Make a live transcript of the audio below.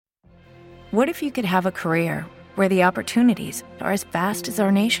What if you could have a career where the opportunities are as vast as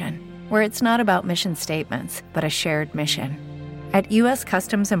our nation, where it's not about mission statements, but a shared mission? At U.S.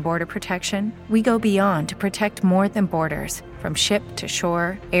 Customs and Border Protection, we go beyond to protect more than borders. From ship to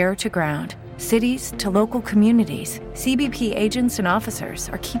shore, air to ground, cities to local communities, CBP agents and officers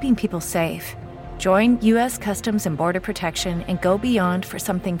are keeping people safe. Join U.S. Customs and Border Protection and go beyond for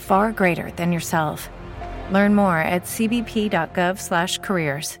something far greater than yourself. Learn more at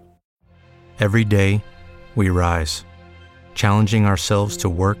cbp.gov/careers. Every day, we rise, challenging ourselves to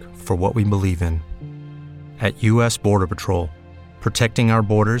work for what we believe in. At U.S. Border Patrol, protecting our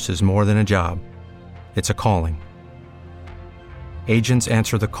borders is more than a job. It's a calling. Agents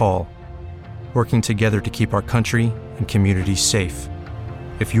answer the call, working together to keep our country and communities safe.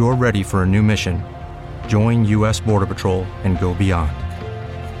 If you're ready for a new mission, join U.S. Border Patrol and go beyond.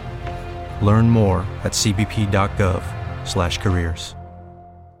 Learn more at cbp.gov/careers.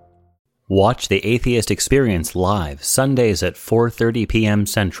 Watch The Atheist Experience live Sundays at 4:30 p.m.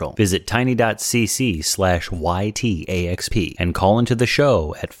 Central. Visit tiny.cc/YTAXP and call into the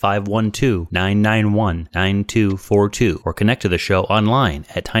show at 512-991-9242 or connect to the show online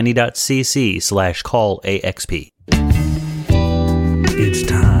at tiny.cc/callaxp. It's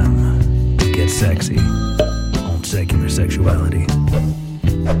time to get sexy on Secular Sexuality.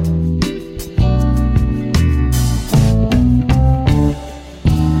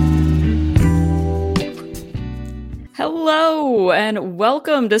 Hello, and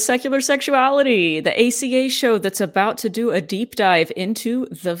welcome to Secular Sexuality, the ACA show that's about to do a deep dive into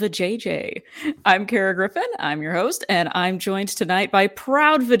the vajayjay. I'm Kara Griffin, I'm your host, and I'm joined tonight by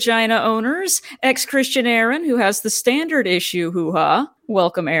proud vagina owners, ex-Christian Aaron, who has the standard issue hoo-ha.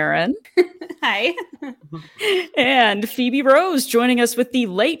 Welcome, Aaron. Hi. And Phoebe Rose joining us with the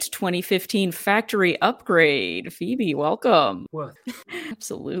late 2015 factory upgrade. Phoebe, welcome. What?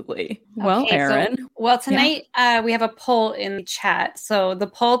 Absolutely. Well, Aaron. Tonight we have a poll in the chat. So the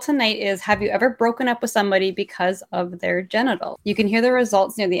poll tonight is, have you ever broken up with somebody because of their genital? You can hear the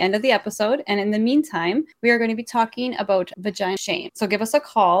results near the end of the episode. And in the meantime, we are going to be talking about vagina shame. So give us a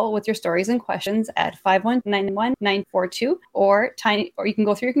call with your stories and questions at 5191942 or you can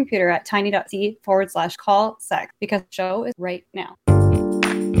go through your computer at tiny.c/call-sex because the show is right now.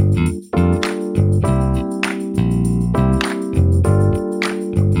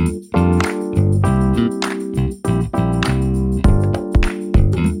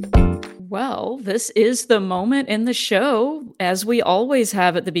 Well, this is the moment in the show, as we always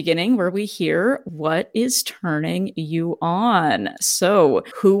have at the beginning, where we hear what is turning you on. So,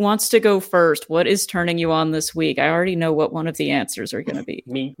 who wants to go first? What is turning you on this week? I already know what one of the answers are going to be.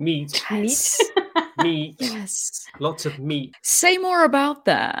 Meat. Yes. Meat. Yes. Lots of meat. Say more about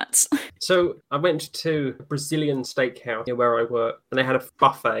that. So I went to a Brazilian steakhouse near where I work, and they had a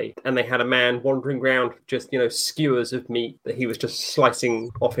buffet, and they had a man wandering around with just, skewers of meat that he was just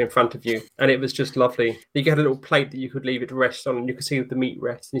slicing off in front of you. And it was just lovely. You get a little plate that you could leave it to rest on, and you could see the meat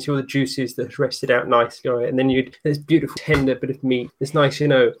rest, and you see all the juices that rested out nicely on it. And then this beautiful, tender bit of meat, this nice,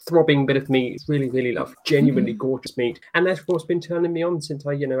 throbbing bit of meat. It's really, really lovely. Genuinely gorgeous meat. And that's what's been turning me on since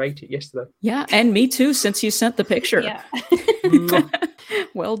I, ate it yesterday. Yeah, and me too, since you sent the picture. Yeah.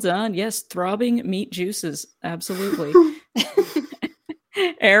 Well done. Yes, throbbing meat juices. Absolutely.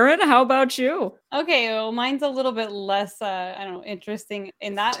 Aaron, how about you? Okay, well, mine's a little bit less, interesting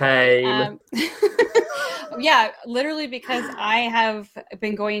in that way. Yeah, literally because I have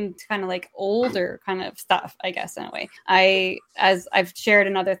been going to kind of like older kind of stuff, I guess, in a way. As I've shared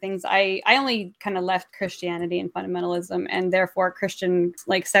in other things, I only kind of left Christianity and fundamentalism and therefore Christian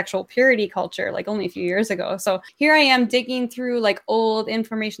like sexual purity culture like only a few years ago. So here I am digging through like old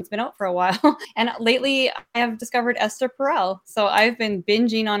information that's been out for a while. And lately I have discovered Esther Perel. So I've been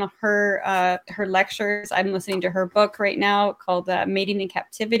binging on her lectures. I'm listening to her book right now called Mating in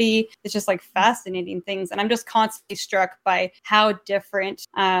Captivity. It's just like fascinating things. And I'm just constantly struck by how different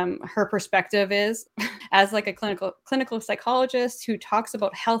her perspective is as like a clinical psychologist who talks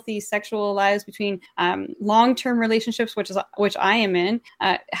about healthy sexual lives between long-term relationships, which I am in,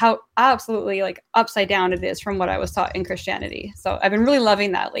 how absolutely like upside down it is from what I was taught in Christianity. So I've been really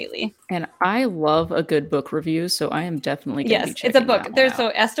loving that lately. And I love a good book review, so I am definitely going to be checking it's a book. There's so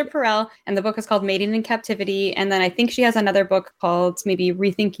Esther Perel, and the book is called Mating in Captivity, and then I think she has another book called maybe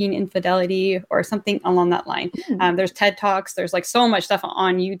Rethinking Infidelity or something along that line. There's TED Talks. There's like so much stuff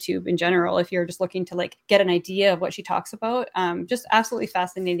on YouTube in general if you're just looking to like get an idea of what she talks about. Just absolutely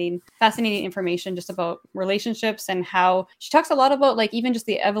fascinating information just about relationships and how she talks a lot about like even just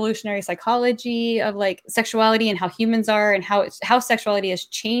the evolutionary psychology of like sexuality and how humans are and how sexuality has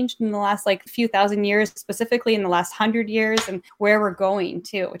changed in the last like few thousand years, specifically in the last 100 years, and where we're going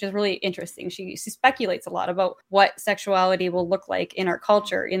too, which is really interesting. She speculates a lot about what sexuality will look like in our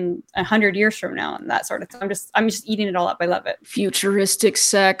culture in 100 years from now and that sort of thing. I'm just eating it all up. I love it. Futuristic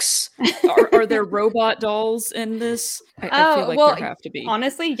sex. Are there robot dolls in this? I feel like there have to be.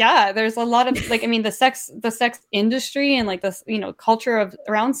 Honestly, yeah. There's a lot of like, I mean, the sex industry and like this, culture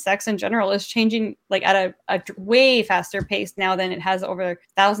around sex in general is changing like at a way faster pace now than it has over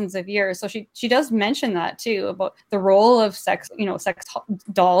thousands of years. So she does mention that too, about the role of sex, sex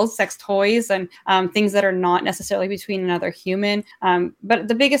dolls, sex toys, and things that are not necessarily between another human. But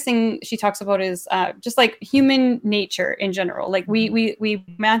the biggest thing she talks about is just like human nature in general. Like we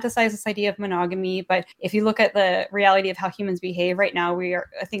romanticize this idea of monogamy, but if you look at the reality of how humans behave right now,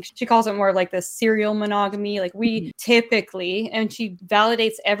 I think she calls it more like this serial monogamy. Like we typically, and she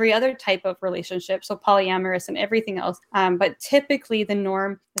validates every other type of relationship, so polyamorous and everything else. But typically the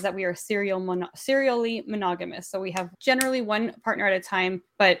norm is that we are serially monogamous. So we have generally one partner at a time,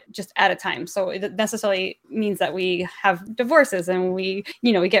 but just at a time. So it necessarily means that we have divorces and we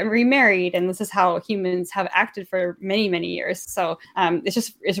get remarried, and this is how humans have acted for many, many years. So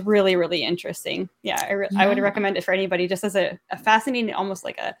it's really, really interesting. Yeah, I would recommend it for anybody, just as a fascinating, almost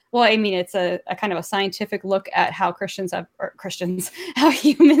like it's a kind of a scientific look at how how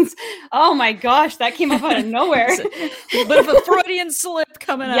humans, oh my gosh, that came up out of nowhere. A bit of a Freudian slip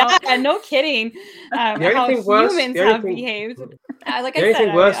coming out. Yeah, no kidding. How humans have behaved. Like I said,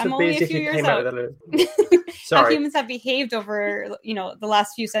 I'm only a few years out. How humans have behaved over, the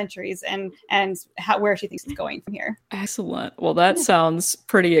last few centuries, and where she thinks it's going from here. Excellent. Well, that sounds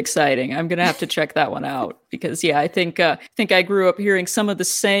pretty exciting. I'm gonna have to check that one out because, I think I grew up hearing some of the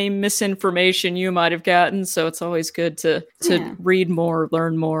same misinformation you might have gotten. So it's always good to read more,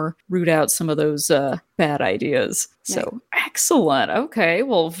 learn more, root out some of those bad ideas. So excellent. Okay.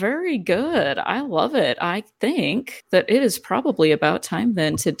 Well, very good. I love it. I think that it is probably about time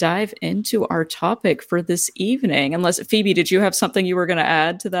then to dive into our topic for this evening. Unless, Phoebe, did you have something you were going to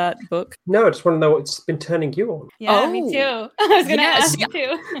add to that book? No, I just want to know what's been turning you on. Yeah, me too. I was going to ask you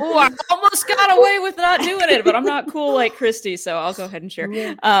too. Oh, I almost got away with not doing it, but I'm not cool like Christy, so I'll go ahead and share.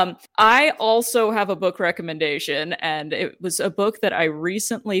 Yeah. I also have a book recommendation, and it was a book that I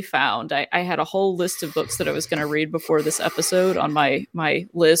recently found. I had a whole list of books that I was going to read before this episode on my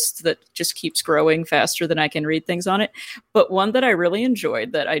list that just keeps growing faster than I can read things on it. But one that I really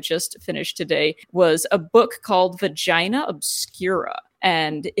enjoyed that I just finished today was a book called Vagina Obscura.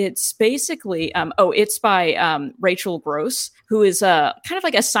 And it's basically, it's by Rachel Gross, who is kind of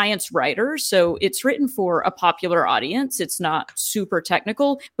like a science writer. So it's written for a popular audience. It's not super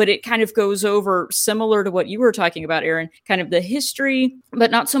technical, but it kind of goes over, similar to what you were talking about, Aaron, kind of the history, but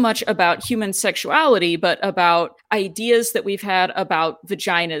not so much about human sexuality, but about ideas that we've had about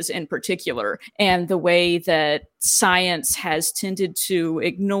vaginas in particular, and the way that science has tended to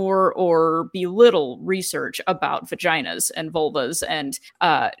ignore or belittle research about vaginas and vulvas, and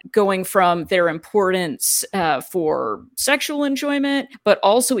going from their importance for sexual enjoyment, but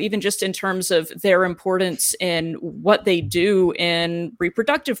also even just in terms of their importance in what they do in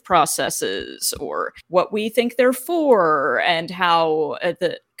reproductive processes, or what we think they're for, and how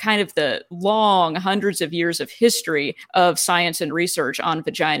the long hundreds of years of history of science and research on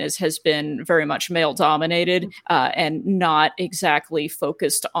vaginas has been very much male dominated and not exactly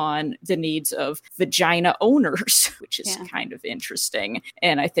focused on the needs of vagina owners, which is kind of interesting.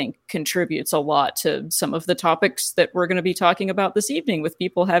 And I think contributes a lot to some of the topics that we're going to be talking about this evening, with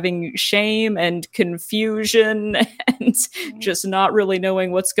people having shame and confusion and just not really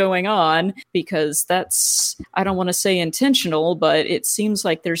knowing what's going on, because that's, I don't want to say intentional, but it seems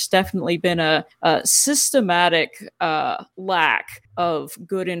like there's definitely been a systematic lack of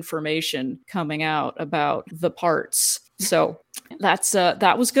good information coming out about the parts. So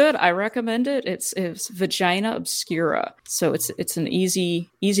that was good. I recommend it. It's Vagina Obscura. So it's an easy,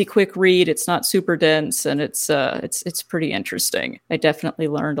 quick read. It's not super dense, and it's pretty interesting. I definitely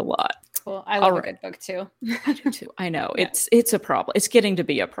learned a lot. Cool. I love a good book too. I do too. I know. Yeah. It's a problem. It's getting to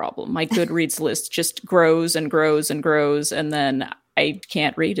be a problem. My Goodreads list just grows and grows and grows, and then I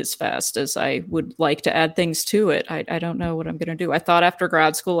can't read as fast as I would like to add things to it. I don't know what I'm going to do. I thought after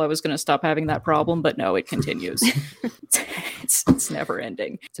grad school I was going to stop having that problem, but no, it continues. It's never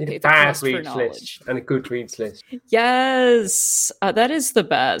ending. A bad reads list and a Goodreads list. Yes, that is the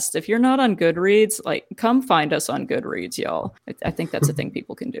best. If you're not on Goodreads, come find us on Goodreads, y'all. I think that's a thing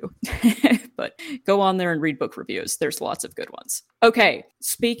people can do. but go on there and read book reviews. There's lots of good ones. Okay,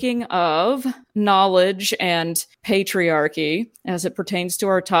 speaking of knowledge and patriarchy as it pertains to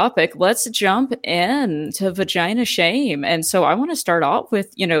our topic, let's jump into vagina shame. And so I want to start off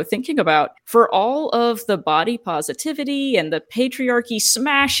with, thinking about, for all of the body positivity and the patriarchy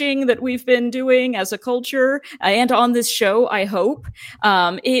smashing that we've been doing as a culture and on this show, I hope,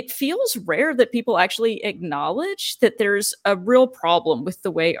 it feels rare that people actually acknowledge that there's a real problem with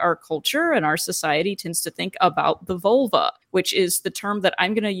the way our culture and our society tends to think about the vulva, which is the term that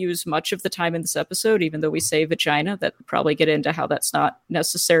I'm going to use much of the time in this episode, even though we say vagina, that probably get into how that's not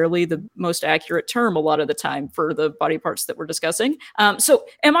necessarily the most accurate term a lot of the time for the body parts that we're discussing. So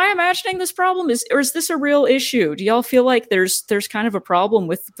am I imagining this problem, or is this a real issue? Do y'all feel like there's kind of a problem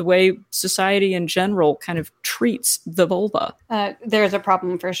with the way society in general kind of treats the vulva? There's a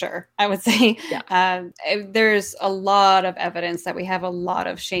problem for sure, I would say. Yeah. There's a lot of evidence that we have a lot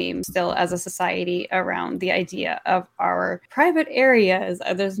of shame still as a society around the idea of our private areas.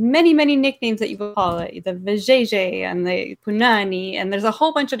 There's many, many nicknames that you will call it, the vajayjay and the punani, and there's a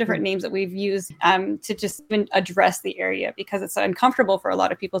whole bunch of different names that we've used to just even address the area because it's uncomfortable for a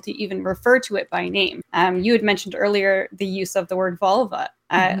lot of people to even refer to it by name. You had mentioned earlier the use of the word vulva.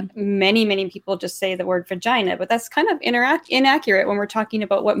 Many, many people just say the word vagina, but that's kind of inaccurate when we're talking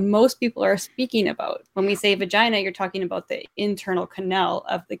about what most people are speaking about. When we say vagina, you're talking about the internal canal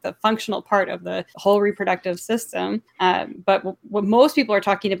of the functional part of the whole reproductive system. But what most people are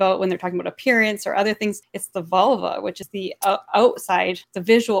talking about when they're talking about appearance or other things, it's the vulva, which is the outside, the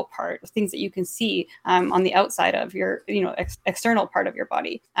visual part, the things that you can see on the outside of your, external part of your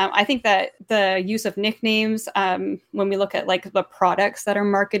body. I think that the use of nicknames, when we look at the products that are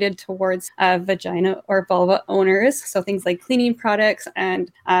marketed towards vagina or vulva owners. So things like cleaning products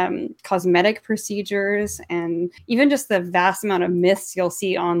and cosmetic procedures, and even just the vast amount of myths you'll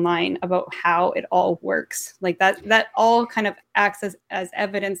see online about how it all works. That all kind of acts as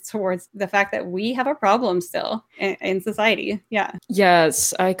evidence towards the fact that we have a problem still in society. Yeah.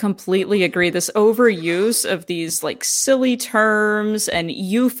 Yes, I completely agree. This overuse of these silly terms and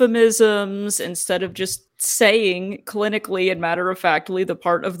euphemisms instead of just saying clinically and matter-of-factly the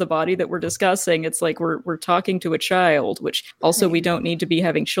part of the body that we're discussing. It's like we're talking to a child, which also we don't need to be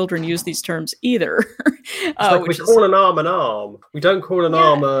having children use these terms either. We call an arm an arm. We don't call an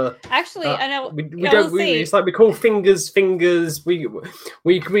arm a... Actually, I know. We don't. It's like we call fingers fingers. We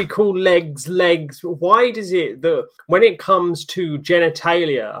call legs legs. Why does it that when it comes to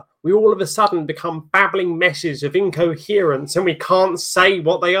genitalia, we all of a sudden become babbling messes of incoherence and we can't say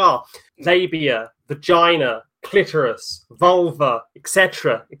what they are? Labia, vagina, clitoris, vulva,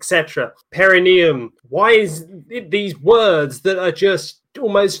 etc., etc., perineum. Why is it these words that are just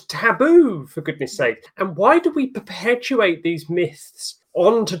almost taboo, for goodness sake? And why do we perpetuate these myths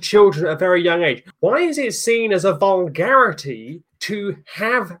onto children at a very young age? Why is it seen as a vulgarity to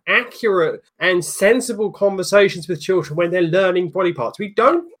have accurate and sensible conversations with children when they're learning body parts? We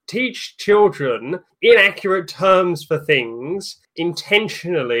don't teach children inaccurate terms for things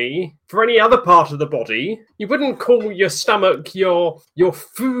intentionally for any other part of the body. You wouldn't call your stomach your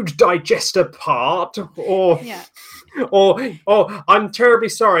food digester part, or I'm terribly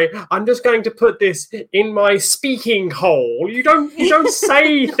sorry, I'm just going to put this in my speaking hole. You don't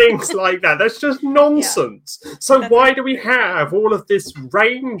say things like that. That's just nonsense. Yeah. So why do we have all of this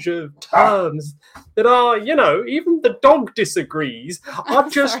range of terms that are, even the dog disagrees, are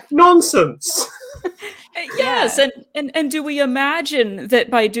just nonsense? Yes, and do we imagine that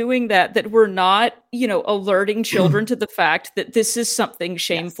by doing that we're not, alerting children to the fact that this is something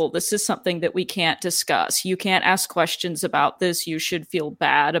shameful, yes. This is something that we can't discuss. You can't ask questions about this. You should feel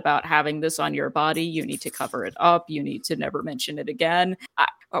bad about having this on your body. You need to cover it up. You need to never mention it again.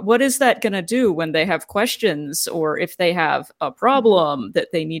 What is that going to do when they have questions, or if they have a problem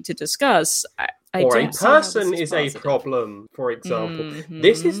that they need to discuss? Or a person is a problem, for example. Mm-hmm.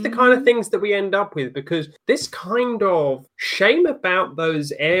 This is the kind of things that we end up with, because this kind of shame about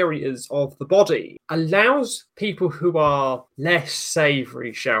those areas of the body allows people who are less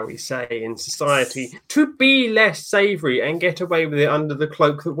savoury, shall we say, in society to be less savoury and get away with it under the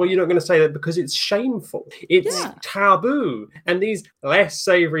cloak that, well, you're not going to say that because it's shameful. It's taboo. And these less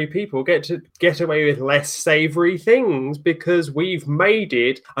savoury people get to get away with less savoury things because we've made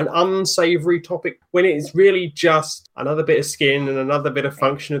it an unsavoury topic, when it's really just another bit of skin and another bit of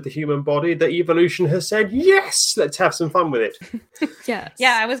function of the human body that evolution has said, yes, let's have some fun with it. Yes.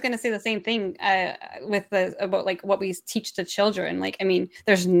 Yeah, I was going to say the same thing about what we teach to children.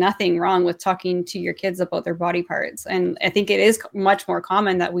 There's nothing wrong with talking to your kids about their body parts. And I think it is much more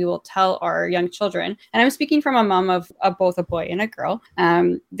common that we will tell our young children, and I'm speaking from a mom of both a boy and a girl,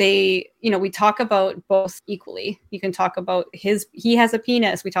 they we talk about both equally. You can talk about he has a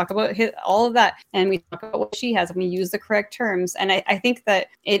penis. We talk about all of that. And we talk about what she has, and we use the correct terms. And I think that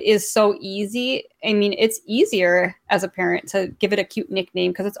it is so easy. I mean, it's easier as a parent to give it a cute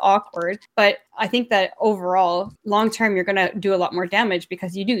nickname because it's awkward. But I think that overall, long term, you're going to do a lot more damage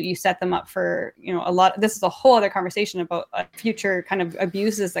because you set them up for, a lot. This is a whole other conversation about future kind of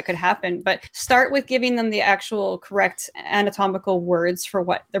abuses that could happen. But start with giving them the actual correct anatomical words for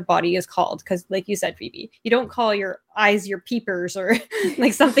what their body is called. Because like you said, Phoebe, you don't call your eyes your peepers or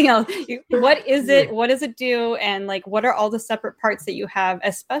like something else. What is it? What does it do? And like, what are all the separate parts that you have,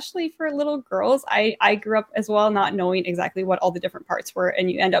 especially for little girls? I grew up as well, not knowing exactly what all the different parts were. And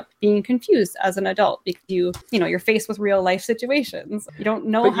you end up being confused as an adult because you're faced with real life situations. You don't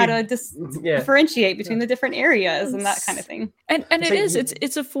know how to differentiate between the different areas and that kind of thing. And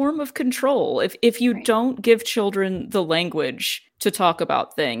it's a form of control. If you don't give children the language to talk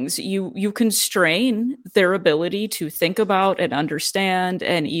about things, you constrain their ability to think about and understand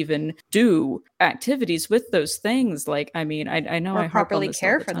and even do activities with those things. Like, I mean, I know or I properly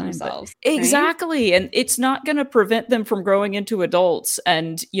care for themselves. Exactly. Right? And it's not going to prevent them from growing into adults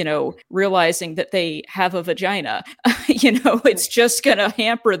and, realizing that they have a vagina. It's just going to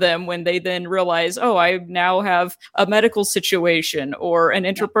hamper them when they then realize, oh, I now have a medical situation or an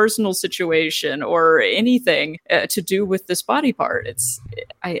interpersonal situation or anything to do with this body part.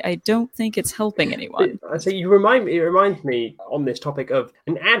 I don't think it's helping anyone. So it reminds me on this topic of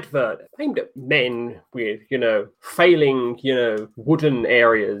an advert aimed at men with, failing, wooden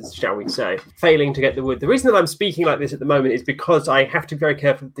areas, shall we say, failing to get the wood. The reason that I'm speaking like this at the moment is because I have to be very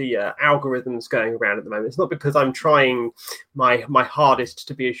careful with the algorithms going around at the moment. It's not because I'm trying my hardest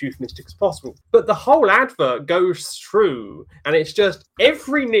to be as euphemistic as possible, but the whole advert goes through and it's just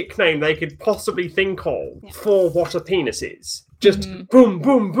every nickname they could possibly think of for what a penis is. Just boom,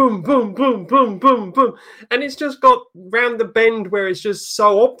 boom, boom, boom, boom, boom, boom, boom. And it's just got round the bend where it's just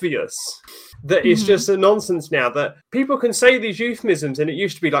so obvious that it's just a nonsense now that people can say these euphemisms and it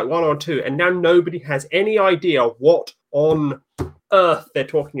used to be like one or two and now nobody has any idea what on earth they're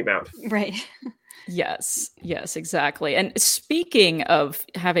talking about. Right. Yes, exactly. And speaking of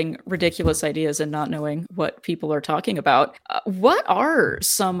having ridiculous ideas and not knowing what people are talking about, what are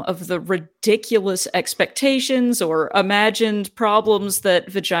some of the ridiculous expectations or imagined problems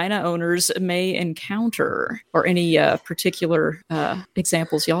that vagina owners may encounter, or any particular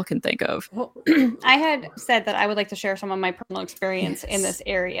examples y'all can think of? Well, I had said that I would like to share some of my personal experience in this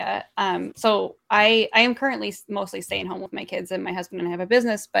area. So I am currently mostly staying home with my kids, and my husband and I have a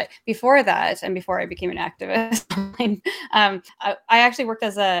business. But before that, and before I became an activist, I actually worked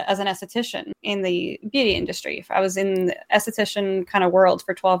as an esthetician in the beauty industry. I was in the esthetician kind of world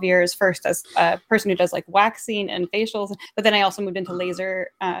for 12 years, first as a person who does like waxing and facials, but then I also moved into laser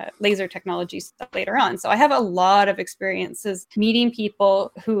technology stuff later on. So I have a lot of experiences meeting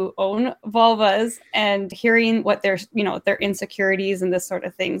people who own vulvas and hearing what their insecurities and this sort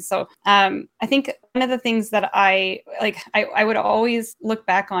of thing. So I think one of the things that I would always look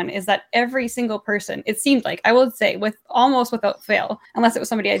back on is that every single person, it seemed like, I would say almost without fail, unless it was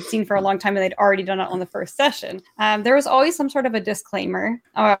somebody I'd seen for a long time and they'd already done it on the first session, there was always some sort of a disclaimer.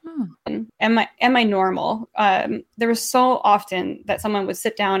 Am I normal? There was so often that someone would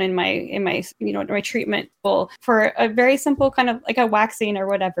sit down in my treatment pool for a very simple kind of like a waxing or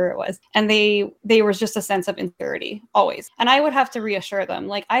whatever it was, and they was just a sense of insecurity always. And I would have to reassure them,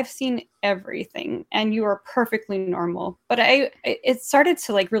 like, I've seen everything and you are perfectly normal. But it started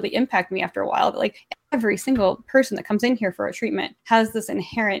to like really impact me after a while. Like, every single person that comes in here for a treatment has this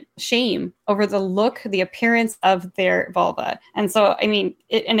inherent shame over the look, the appearance of their vulva. And so, I mean,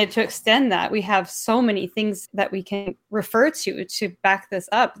 to extend that, we have so many things that we can refer to back this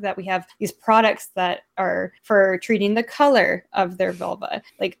up, that we have these products that are for treating the color of their vulva,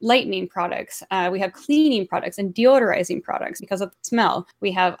 like lightening products. We have cleaning products and deodorizing products because of the smell.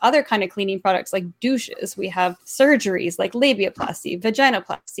 We have other kind of cleaning products like douches. We have surgeries like labiaplasty,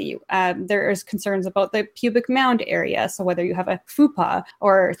 vaginoplasty. There is concerns about the pubic mound area. So whether you have a fupa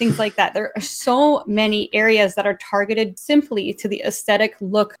or things like that, there are so many areas that are targeted simply to the aesthetic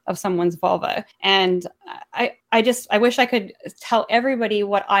look of someone's vulva. And I wish I could tell everybody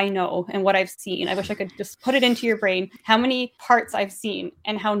what I know and what I've seen. I wish I could just put it into your brain, how many parts I've seen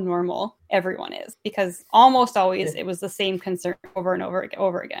and how normal everyone is, because almost always it was the same concern over and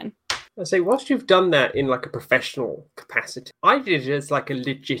over again. I say, whilst you've done that in like a professional capacity, I did it as like a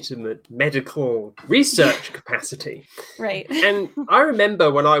legitimate medical research capacity. Right. And I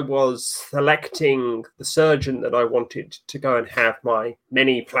remember when I was selecting the surgeon that I wanted to go and have my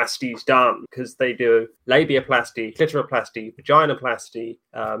many plasties done, because they do labiaplasty, clitoroplasty, vaginoplasty,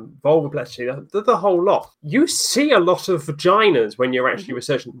 vulvoplasty, the whole lot. You see a lot of vaginas when you're actually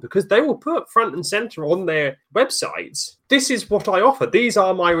researching, because they will put front and center on their websites, this is what I offer. These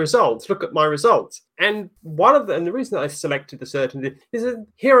are my results. Look at my results. And the reason that I selected the surgeon is that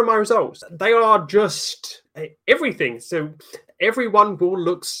here are my results. They are just everything. So everyone will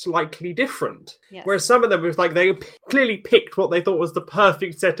look slightly different. Yes. Whereas some of them was like they clearly picked what they thought was the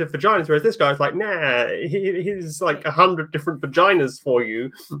perfect set of vaginas. Whereas this guy's like, nah, here's like 100 different vaginas for you.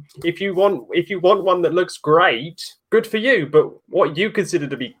 If you want one that looks great, good for you. But what you consider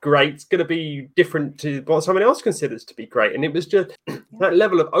to be great is going to be different to what someone else considers to be great. And it was just that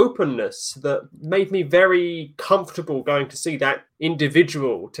level of openness that made me very comfortable going to see that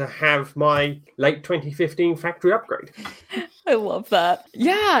individual to have my late 2015 factory upgrade. I love that.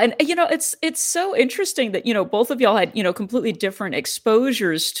 Yeah. And, it's so interesting that, both of y'all had, completely different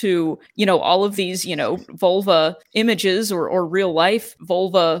exposures to, all of these, vulva images or real life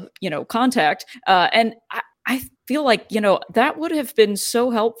vulva, contact. And I feel like, that would have been so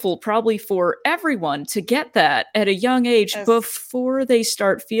helpful probably for everyone to get that at a young age before they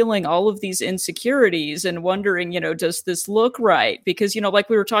start feeling all of these insecurities and wondering, does this look right? Because, like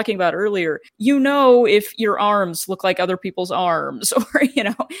we were talking about earlier, if your arms look like other people's arms or,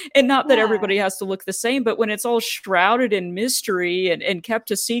 and not that everybody has to look the same, but when it's all shrouded in mystery and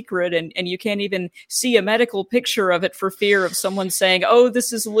kept a secret and you can't even see a medical picture of it for fear of someone saying, oh,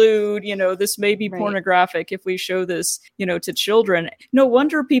 this is lewd, this may be pornographic if we show this, to children. No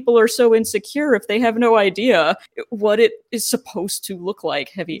wonder people are so insecure if they have no idea what it is supposed to look like.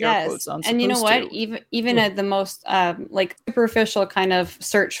 Heavy air quotes on. And you know what? Even at the most superficial kind of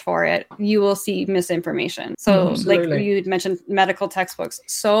search for it, you will see misinformation. So like you mentioned medical textbooks.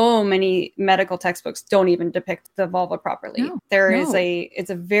 So many medical textbooks don't even depict the vulva properly. It's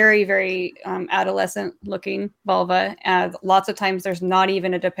a very, very adolescent looking vulva. Lots of times there's not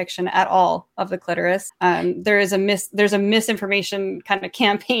even a depiction at all of the clitoris. There's a misinformation kind of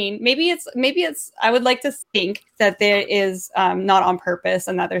campaign. Maybe it's I would like to think that there is not on purpose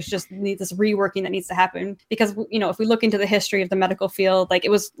and that there's just this reworking that needs to happen, because if we look into the history of the medical field, like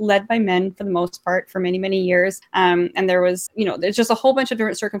it was led by men for the most part for many, many years, and there was there's just a whole bunch of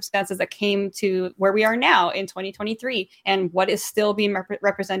different circumstances that came to where we are now in 2023 and what is still being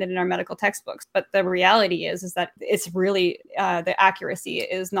represented in our medical textbooks. But the reality is that it's really the accuracy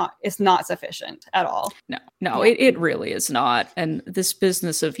is not sufficient at all. No, it really is not. And this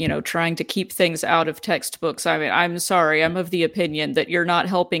business of, trying to keep things out of textbooks, I mean, I'm sorry, I'm of the opinion that you're not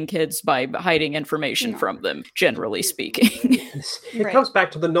helping kids by hiding information from them, generally speaking. It comes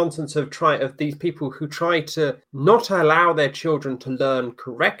back to the nonsense of these people who try to not allow their children to learn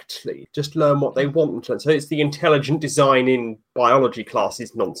correctly, just learn what they want them to learn. So it's the intelligent design in biology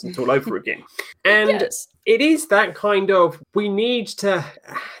classes nonsense all over again. And it is that kind of, we need to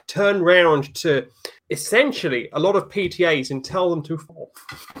turn round to essentially a lot of PTAs and tell them to fall.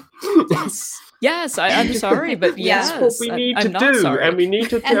 Yes, I'm sorry, but that's what we need to do, and we need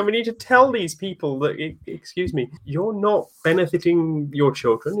to tell these people that, excuse me, you're not benefiting your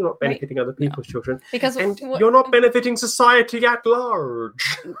children, you're not benefiting other people's children, and you're not benefiting society at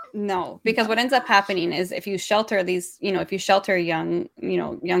large. No, because what ends up happening is if you shelter these, if you shelter young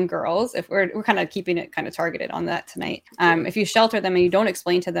girls, if we're kind of keeping it kind of targeted on that tonight, if you shelter them and you don't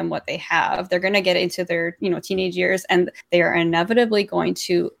explain to them what they have, they're going to get into their teenage years, and they are inevitably going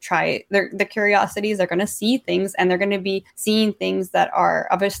to try the curiosities. They're going to see things, and they're going to be seeing things that are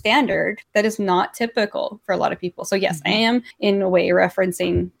of a standard that is not typical for a lot of people. So yes, I am in a way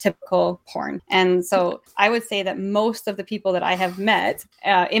referencing typical porn. And so I would say that most of the people that I have met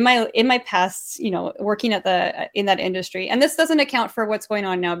in my past, working in that industry, and this doesn't account for what's going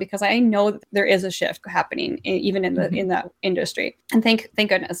on now, because I know that there is a shift happening even in that industry, and thank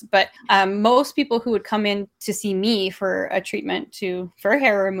goodness. But most people who would come in to see me for a treatment for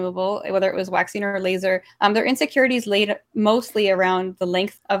hair removal, whether it was waxing or laser, their insecurities laid mostly around the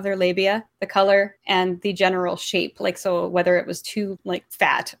length of their labia, the color, and the general shape. Like, so whether it was too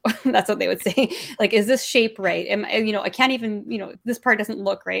fat, that's what they would say. Like, is this shape right? And I can't even, this part doesn't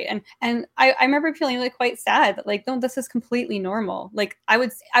look right. And I remember feeling quite sad that no, this is completely normal. Like, I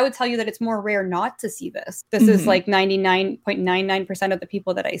would tell you that it's more rare not to see this. This is 99.99% of the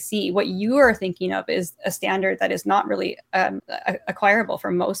people that I see. What you are thinking of is a standard that is not really acquirable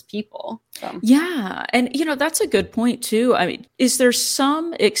for most people. Yeah. And, that's a good point, too. I mean, is there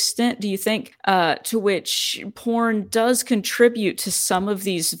some extent, do you think, to which porn does contribute to some of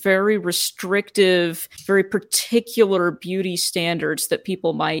these very restrictive, very particular beauty standards that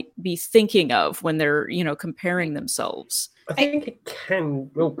people might be thinking of when they're, comparing themselves? I think it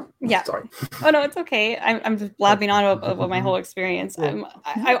can. Oh, yeah. Sorry. Oh no, it's okay. I'm just blabbing on about my whole experience.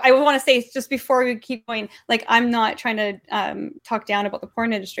 I want to say just before we keep going, like, I'm not trying to talk down about the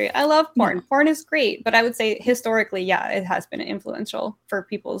porn industry. I love porn. No. Porn is great, but I would say historically, yeah, it has been influential for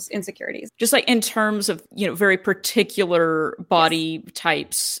people's insecurities. Just like in terms of very particular body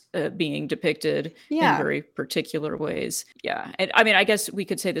types being depicted in very particular ways. Yeah, and I mean, I guess we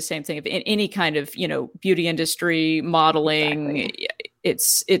could say the same thing of in any kind of beauty industry modeling. Exactly.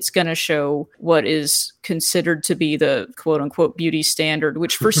 It's going to show what is considered to be the quote unquote beauty standard,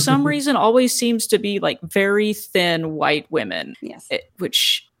 which for some reason always seems to be like very thin white women. Yes.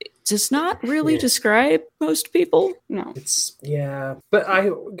 Which does not really describe most people. No.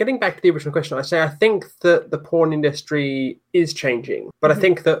 But getting back to the original question, I think that the porn industry is changing, but I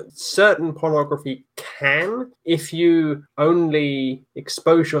think that certain pornography can, if you only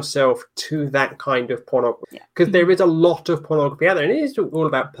expose yourself to that kind of pornography, because there is a lot of pornography out there, and it is all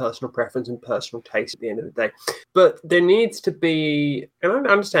about personal preference and personal taste at the end of the day. But there needs to be, and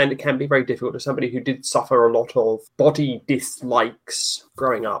I understand it can be very difficult to somebody who did suffer a lot of body dislikes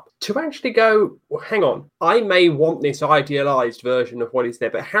growing up, to actually go, well, hang on, I may want this idealized version of what is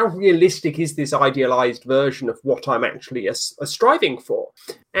there, but how realistic is this idealized version of what I'm actually striving for?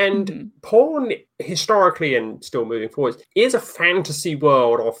 And porn, historically and still moving forward, is a fantasy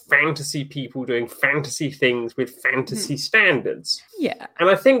world of fantasy people doing fantasy things with fantasy standards. Yeah. And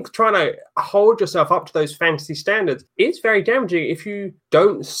I think trying to hold yourself up to those fantasy standards is very damaging if you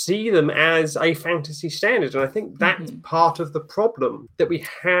don't see them as a fantasy standard. And I think that's part of the problem that we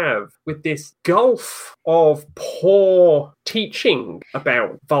have with this gulf of poor teaching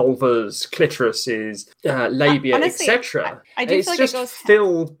about vulvas, clitorises, labia, etc. I do it's feel like just it goes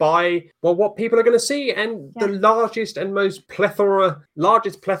filled by what people are going to see, and the largest and most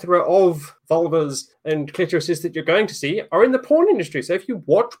largest plethora of vulvas and clitorises that you're going to see are in the porn industry. So if you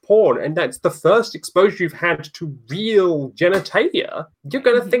watch porn and that's the first exposure you've had to real genitalia, you're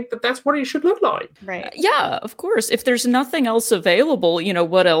going to think that that's what it should look like. Right. Yeah, of course. If there's nothing else available,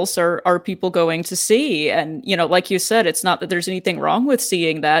 what else are people going to see? And, like you said, it's not that there's anything wrong with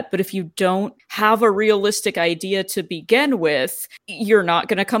seeing that, but if you don't have a realistic idea to begin with, you're not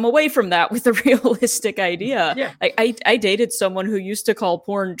going to come away from that with a realistic idea. Yeah. I dated someone who used to call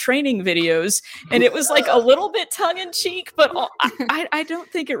porn training videos, and it was like a little bit tongue-in-cheek, but I don't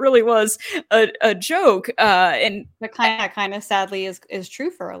think it really was a joke. And that kind of sadly is true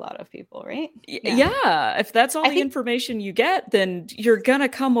for a lot of people, right? Yeah. If that's all the information you get, then you're gonna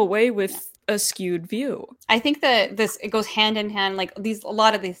come away with a skewed view. I think that it goes hand in hand, like a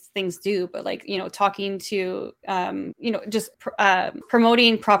lot of these things do, but like, talking to,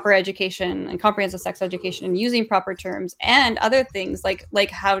 promoting proper education and comprehensive sex education and using proper terms and other things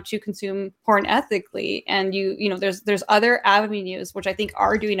like how to consume porn ethically. And there's other avenues, which I think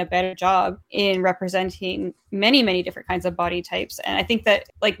are doing a better job in representing many, many different kinds of body types. And I think that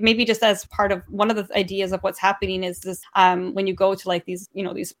like maybe just as part of one of the ideas of what's happening is this, when you go to like these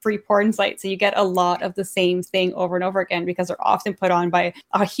free porn sites, so you get a lot of the same thing over and over again, because they're often put on by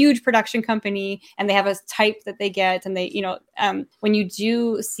a huge production company and they have a type that they get. And they, when you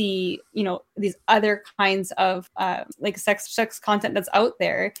do see, these other kinds of like sex content that's out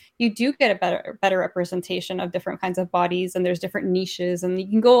there, you do get a better representation of different kinds of bodies, and there's different niches, and you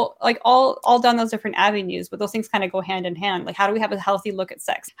can go like all down those different avenues, but those things kind of go hand in hand. Like, how do we have a healthy look at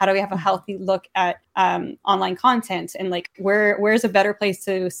sex? How do we have a healthy look at online content? And like, where's a better place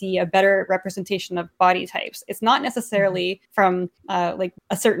to see a better representation of body types? It's not necessarily from like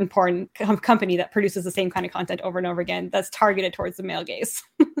a certain porn company that produces the same kind of content over and over again that's targeted towards the male gaze.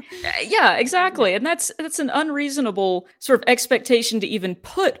 Yeah, exactly. And that's an unreasonable sort of expectation to even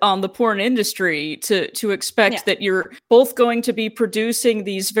put on the porn industry, to expect that you're both going to be producing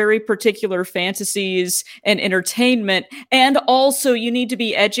these very particular fantasies and entertainment, and also you need to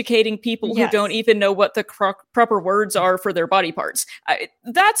be educating people who don't even know what the proper words are for their body parts.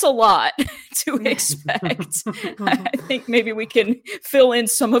 That's a lot to expect. I think maybe we can fill in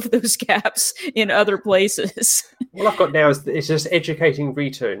some of those gaps in other places. All I've got now is it's just educating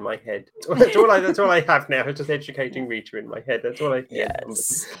Rita in my head. That's all I have now. It's just educating Rita in my head. That's all I.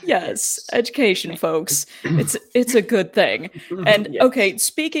 Yes. Education, folks. It's a good thing. And Yes. okay,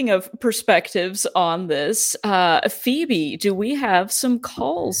 speaking of perspectives on this, Phoebe, do we have some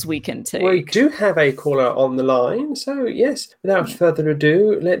calls we can take? We do have a caller on the line, so yes, without further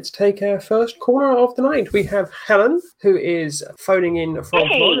ado, let's take our first caller of the night. We have Helen, who is phoning in from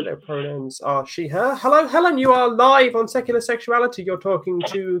Florida. Their pronouns are she, her. Hello, Helen, you are live on Secular Sexuality. You're talking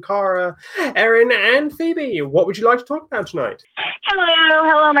to Cara, Erin, and Phoebe. What would you like to talk about tonight?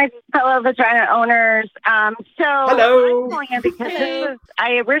 Hello, my fellow vagina owners. Hello. I'm calling in because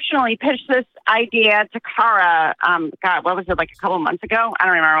I originally pitched this idea to Cara. God, what was it, like a couple months ago? I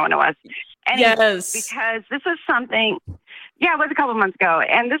don't remember when it was. Anyway, Yes. because this is something. Yeah, it was a couple months ago,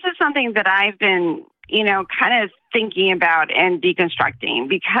 and this is something that I've been, kind of thinking about and deconstructing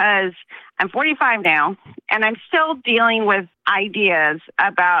because I'm 45 now, and I'm still dealing with ideas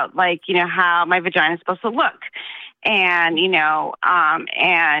about how my vagina is supposed to look. And,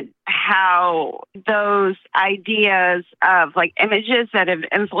 and how those ideas of images that have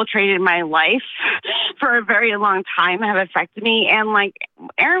infiltrated my life for a very long time have affected me. And like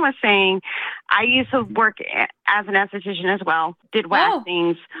Erin was saying, I used to work as an esthetician as well, did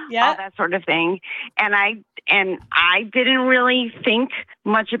waxings, all that sort of thing. And I didn't really think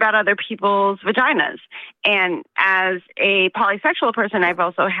much about other people's vaginas. And as a polysexual person, I've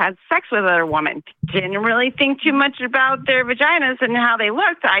also had sex with other women. Didn't really think too much about their vaginas and how they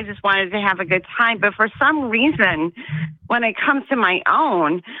looked. I just wanted to have a good time. But for some reason, when it comes to my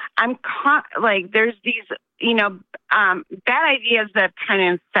own, there's these, bad ideas that kind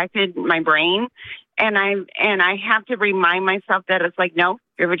of infected my brain. And I have to remind myself that it's no,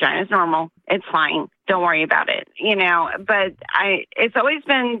 your vagina is normal. It's fine. Don't worry about it, But it's always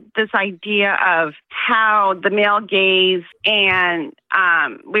been this idea of how the male gaze, and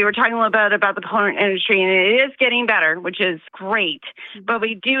we were talking a little bit about the porn industry, and it is getting better, which is great. But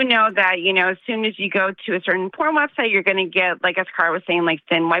we do know that, as soon as you go to a certain porn website, you're going to get, as Cara was saying,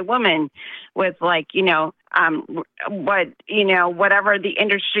 thin white woman with whatever the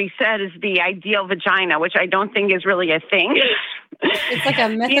industry said is the ideal vagina, which I don't think is really a thing. It's like a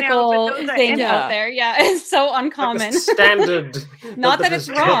mythical thing out there. Yeah, it's so uncommon. Standard. Not that it's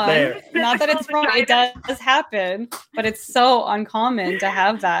wrong. Not that it's wrong. It does happen, but it's so uncommon to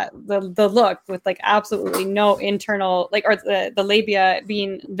have that the look with absolutely no internal or the labia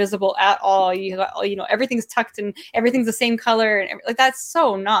being visible at all. Everything's tucked and everything's the same color and that's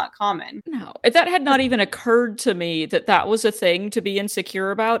so not common. No, that had not even occurred to me that was a thing to be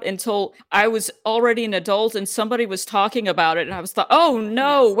insecure about until I was already an adult and somebody was talking about it, and I was thought, oh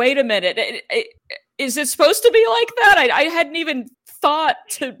no, wait a minute, is it supposed to be like that? I hadn't even thought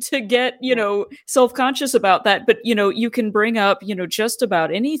to get self-conscious about that, but you can bring up just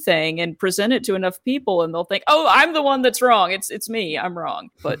about anything and present it to enough people, and they'll think, oh, I'm the one that's wrong. It's me. I'm wrong,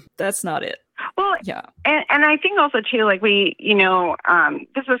 but that's not it. Well, yeah, and I think also too,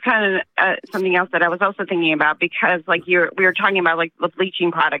 this was kind of something else that I was also thinking about because, we were talking about the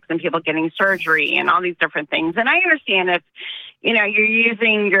bleaching products and people getting surgery and all these different things, and I understand if you're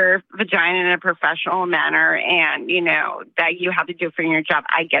using your vagina in a professional manner and that you have to do it for your job.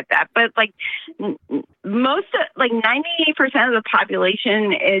 I get that, but most 98% of the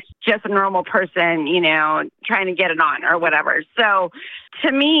population is just a normal person, trying to get it on or whatever. So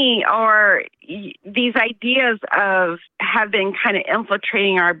to me, these ideas have been kind of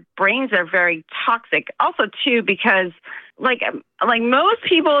infiltrating our brains are very toxic. Also, too, because most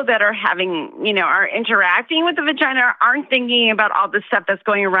people that are having, are interacting with the vagina aren't thinking about all the stuff that's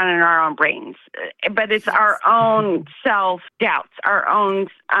going around in our own brains, but it's our own self-doubts, our own,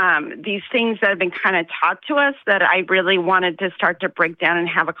 these things that have been kind of taught to us that I really wanted to start to break down and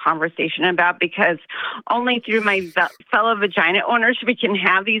have a conversation about, because only through my fellow vagina owners we can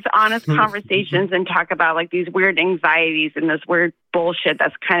have these honest conversations and talk about these weird anxieties and this weird bullshit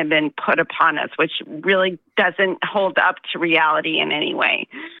that's kind of been put upon us, which really doesn't hold up to reality in any way.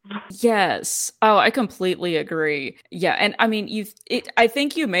 Yes. Oh, I completely agree. Yeah. And I mean, I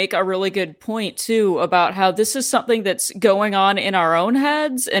think you make a really good point too about how this is something that's going on in our own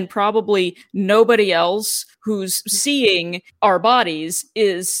heads, and probably nobody else who's seeing our bodies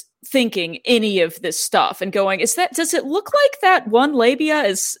is thinking any of this stuff and going, does it look like that one labia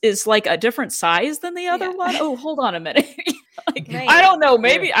is like a different size than the other one? Oh, hold on a minute. Like, right. I don't know.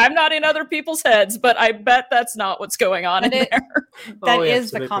 Maybe I'm not in other people's heads, but I bet that's not what's going on in there. That is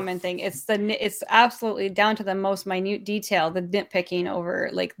absolutely the common thing. It's absolutely down to the most minute detail, the nitpicking over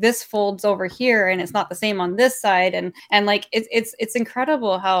like this folds over here and it's not the same on this side, and like it's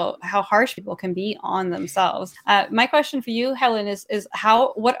incredible how harsh people can be on themselves. My question for you, Helen, is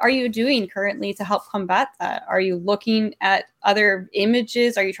what are you doing currently to help combat that? Are you looking at other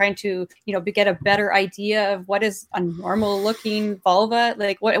images? Are you trying to, get a better idea of what is a normal looking vulva?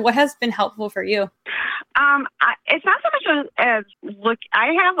 Like what has been helpful for you? It's not so much as look. I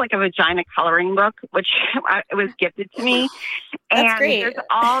have like a vagina coloring book, which it was gifted to me. That's great. There's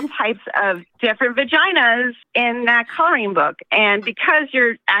all types of different vaginas in that coloring book. And because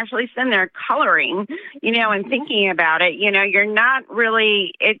you're actually sitting there coloring, and thinking about it, you're not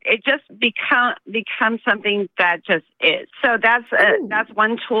really, it just becomes something that just is. So that's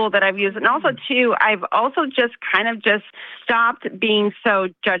one tool that I've used. And also too, I've also just kind of just stopped being so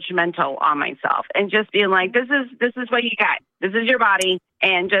judgmental on myself and just being like, this is what you got. This is your body,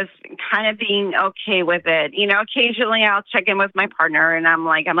 and just kind of being okay with it. Occasionally I'll check in with my partner and I'm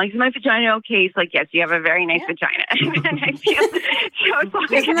like, is my vagina okay? He's like, yes, you have a very nice vagina. And I feel,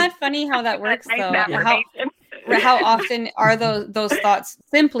 isn't that funny how that works though? How often are those thoughts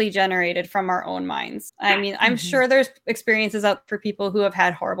simply generated from our own minds? I mean, I'm sure there's experiences out for people who have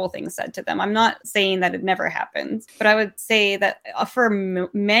had horrible things said to them. I'm not saying that it never happens, but I would say that for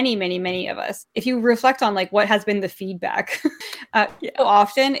many, many, many of us, if you reflect on like what has been the feedback, so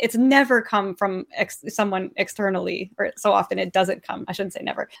often it's never come from someone externally, or so often it doesn't come. I shouldn't say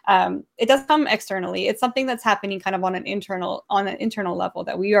never. It does come externally. It's something that's happening kind of on an internal level,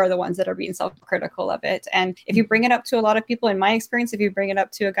 that we are the ones that are being self-critical of it. And if you bring it up to a lot of people, in my experience, if you bring it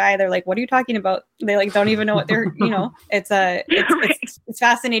up to a guy, they're like, what are you talking about? They like don't even know what they're, it's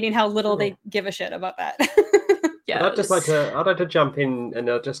fascinating how little they give a shit about that. I'd like to jump in, and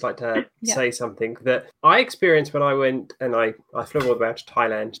I'd just like to say something that I experienced when I went and I flew all the way out to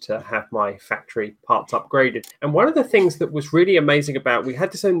Thailand to have my factory parts upgraded. And one of the things that was really amazing about, we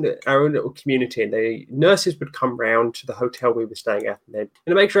had our own little community, and the nurses would come round to the hotel we were staying at and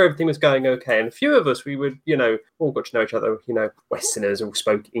make sure everything was going okay. And a few of us, we would, all got to know each other, Westerners, all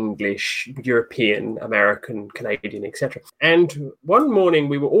spoke English, European, American, Canadian, etc. And one morning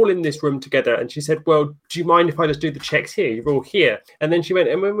we were all in this room together, and she said, well, do you mind if I just do the checks here? You're all here. And then she went,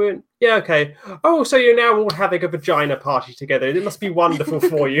 and we went, yeah, okay. Oh, so you're now all having a vagina party together. It must be wonderful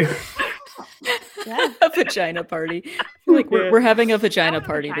for you. Yeah. A vagina party. I feel like we're having a vagina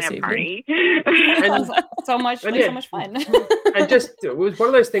party this evening. And so much fun. And just, it was one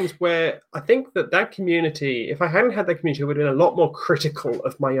of those things where I think that community, if I hadn't had that community, I would have been a lot more critical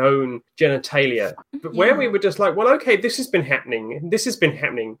of my own genitalia. But where we were just like, well, okay, this has been happening.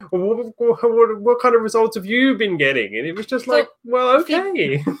 What kind of results have you been getting? And it was just like, well,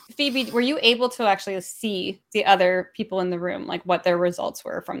 okay. Phoebe, were you able to actually see the other people in the room, like what their results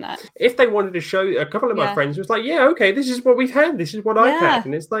were from that? If they wanted to show, a couple of my friends was like, yeah, okay, this is what we've had. This is what I've had.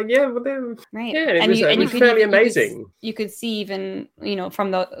 And it's like, yeah, well, then, right. Yeah, it was fairly amazing. You could see even,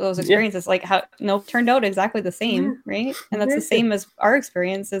 from those experiences, like how turned out exactly the same, right? And that's the same as our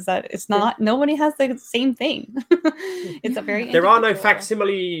experience, is that it's not, nobody has the same thing. It's a very, there are no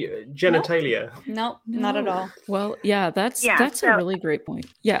facsimile genitalia. No, not at all. Well, that's a really great point.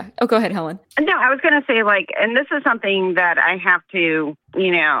 Yeah. Oh, go ahead, Helen. No, I was going to say, and this is something that I have to,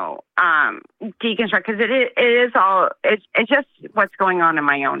 deconstruct, because it is all, it's just what's going on in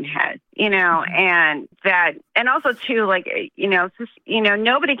my own head, and that, and also too,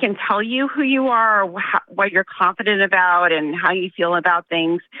 nobody can tell you who you are or what you're confident about and how you feel about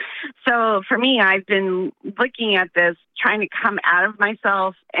things. So for me, I've been looking at this, trying to come out of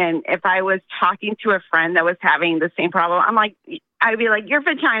myself. And if I was talking to a friend that was having the same problem, I'd be like, your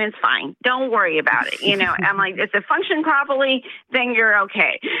vagina is fine. Don't worry about it. I'm like, if it functioned properly, then you're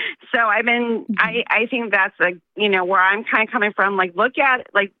okay. So I think that's where I'm kind of coming from. Look at,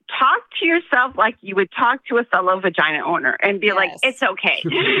 talk to yourself like you would talk to a fellow vagina owner and be like, it's okay.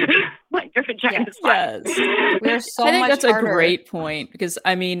 Your vagina is fine. Yes. I think that's harder. A great point, because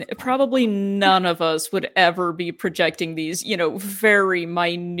probably none of us would ever be projecting these, very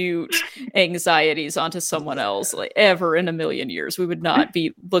minute anxieties onto someone else, ever in a million years. We would not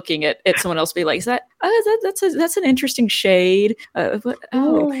be looking at someone else, be like, that's an interesting shade. Never.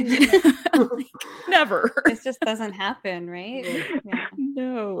 It just doesn't happen, right? Yeah.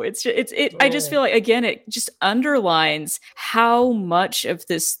 No, I just feel like, again, it just underlines how much of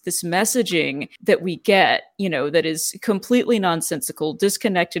this messaging that we get, that is completely nonsensical,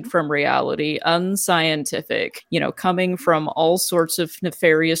 disconnected from reality, unscientific, coming from all sorts of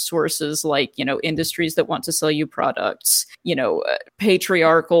nefarious sources like, industries that want to sell you products,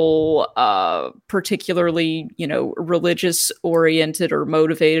 patriarchal, particularly, religious oriented or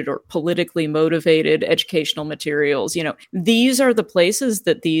motivated or politically motivated educational materials. These are the places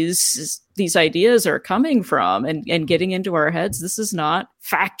that these ideas are coming from and getting into our heads. This is not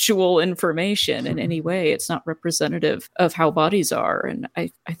factual information in any way. It's not representative of how bodies are. And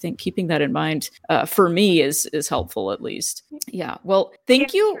I think keeping that in mind for me is helpful, at least. Yeah. Well,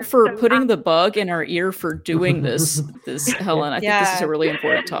 thank you for putting the bug in our ear for doing this Helen. I think this is a really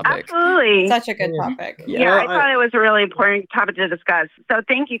important topic. Absolutely. Such a good topic. Yeah, I thought it was a really important topic to discuss. So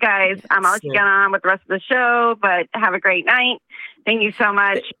thank you guys. I'll let you get on with the rest of the show, but have a great night. Thank you so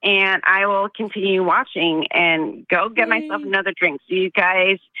much. And I will continue watching and go get myself another drink. So you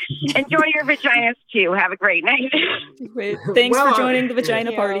guys enjoy your vaginas too. Have a great night. Thanks for joining the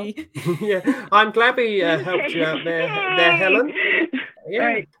vagina party. Yeah, I'm glad we helped you out there, Helen. Yeah.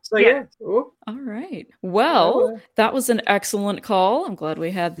 Right. So yeah. All right. Well, that was an excellent call. I'm glad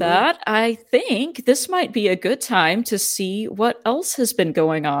we had that. I think this might be a good time to see what else has been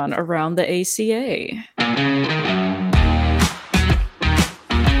going on around the ACA.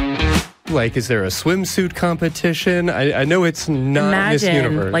 Like, is there a swimsuit competition? I know it's not Miss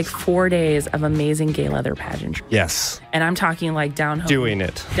Universe. Like 4 days of amazing gay leather pageantry. Yes. And I'm talking like down home. Doing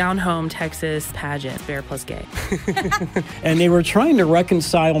it. Down home Texas pageant, bear plus gay. And they were trying to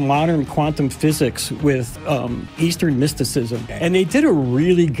reconcile modern quantum physics with Eastern mysticism. And they did a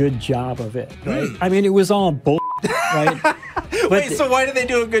really good job of it, right? I mean, it was all bull, right? Wait, so why did they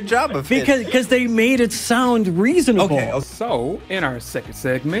do a good job of it? Because they made it sound reasonable. Okay. So, in our second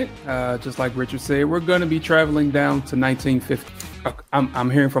segment, just like Richard said, we're going to be traveling down to 1950. I'm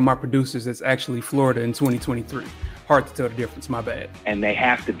hearing from our producers it's actually Florida in 2023. Hard to tell the difference, my bad. And they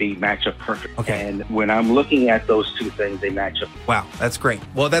have to be match up perfect. Okay. And when I'm looking at those two things, they match up. Wow, that's great.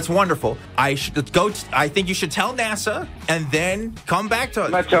 Well, that's wonderful. I think you should tell NASA and then come back to us.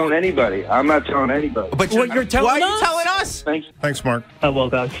 I'm not telling anybody. But you're telling why us? are you telling us? Thanks, Mark. Well,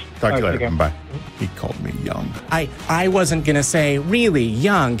 guys. Talk to you later. Bye. He called me young. I wasn't going to say, really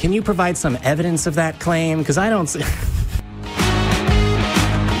young. Can you provide some evidence of that claim? Because I don't see...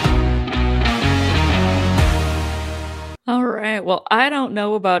 All right. Well, I don't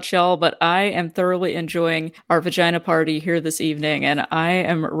know about y'all, but I am thoroughly enjoying our vagina party here this evening, and I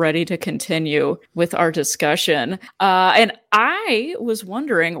am ready to continue with our discussion. And I was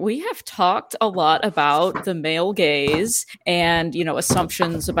wondering, we have talked a lot about the male gaze and,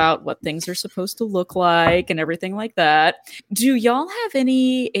 assumptions about what things are supposed to look like and everything like that. Do y'all have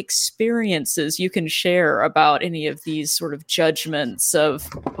any experiences you can share about any of these sort of judgments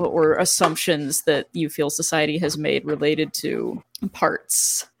or assumptions that you feel society has made related to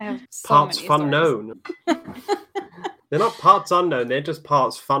parts? I have so Parts many unknown. They're not parts unknown, they're just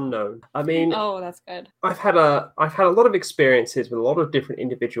parts unknown. I mean, oh, that's good. I've had a lot of experiences with a lot of different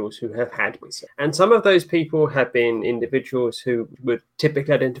individuals who have had WISA. And some of those people have been individuals who would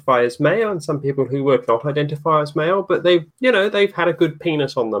typically identify as male and some people who would not identify as male, but they've had a good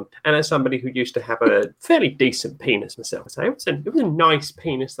penis on them. And as somebody who used to have a fairly decent penis myself, it was a nice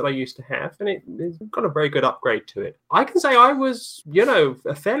penis that I used to have, and it's got a very good upgrade to it. I can say I was,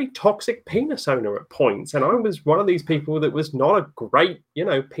 a fairly toxic penis owner at points, and I was one of these people that was not a great,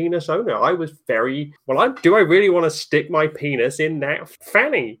 penis owner. I was very, do I really want to stick my penis in that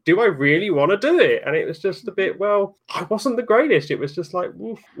fanny? Do I really want to do it? And it was just a bit, I wasn't the greatest. It was just like,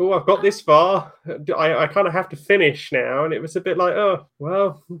 I've got this far. I kind of have to finish now. And it was a bit like,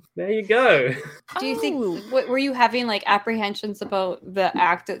 there you go. Do you think, were you having like apprehensions about the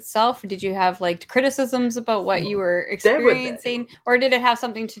act itself? Did you have like criticisms about what you were experiencing? Or did it have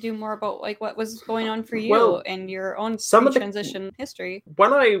something to do more about like what was going on for you and your own transition history?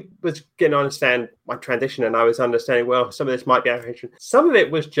 When I was getting to understand my transition and I was understanding, some of this might be apprehension. Some of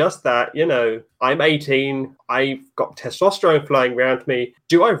it was just that, I'm 18, I've got testosterone flowing around me.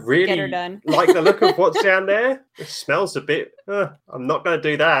 Do I really like the look of what's down there? It smells a bit, I'm not going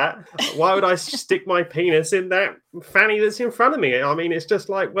to do that. Why would I stick my penis in that fanny that's in front of me? I mean, it's just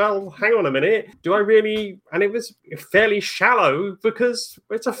like, hang on a minute. Do I really? And it was fairly shallow because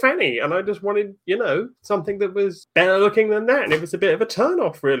it's a fanny. And I just wanted, something that was better looking than that. And it was a bit of a turn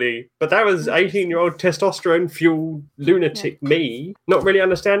off, really. But that was 18-year-old testosterone-fueled lunatic me, not really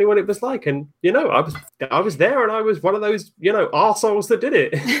understanding what it was like. And, I was there and I was one of those, arseholes that did it.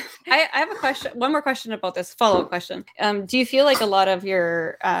 it. I have a question. One more question about this follow-up question. Do you feel like a lot of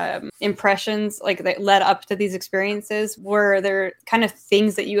your impressions, like that led up to these experiences, were there kind of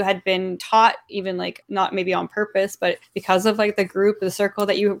things that you had been taught, even like not maybe on purpose, but because of like the group, the circle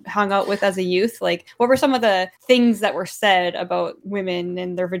that you hung out with as a youth? Like, what were some of the things that were said about women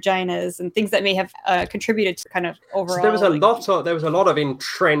and their vaginas and things that may have contributed to kind of overall? So there was a lot of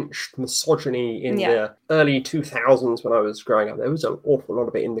entrenched misogyny in the early 2000s when I was growing up. There was an awful lot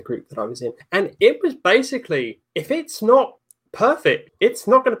of it in the group that I was in, and it was basically, if it's not perfect, it's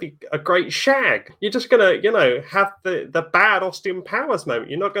not going to be a great shag. You're just going to, have the bad Austin Powers moment.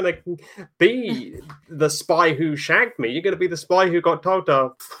 You're not going to be the spy who shagged me. You're going to be the spy who got told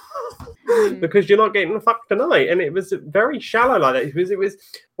to because you're not getting fucked tonight. And it was very shallow like that. It was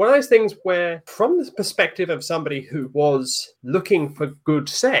one of those things where, from the perspective of somebody who was looking for good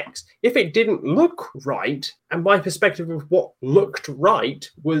sex, if it didn't look right, and my perspective of what looked right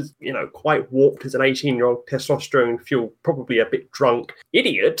was, quite warped as an 18-year-old testosterone-fueled, probably a bit drunk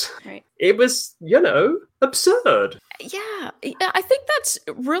idiot, right. It was, absurd. Yeah, I think that's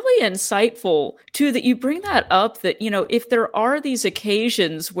really insightful, too, that you bring that up, that, if there are these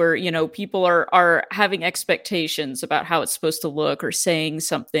occasions where, people are having expectations about how it's supposed to look or saying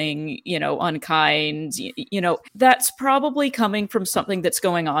something, unkind, that's probably coming from something that's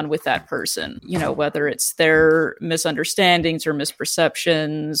going on with that person, whether it's their misunderstandings or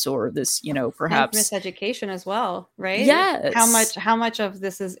misperceptions or this, perhaps and miseducation as well, right? Yes. How much of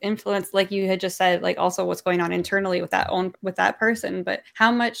this is influenced, like you had just said, like also what's going on internally with that person, but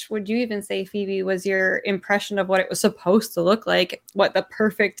how much would you even say, Phoebe, was your impression of what it was supposed to look like, what the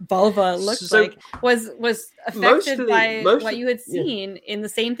perfect vulva looked like, was affected by what you had seen in the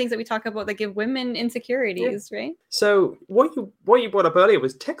same things that we talk about that give women insecurities, right? So what you brought up earlier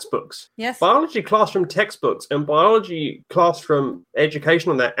was textbooks. Yes. Biology classroom textbooks and biology classroom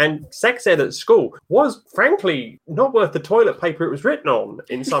education on that, and sex ed at school was frankly not worth the toilet paper it was written on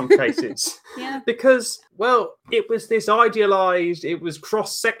in some cases. Yeah. Because, well, it was this idealized, it was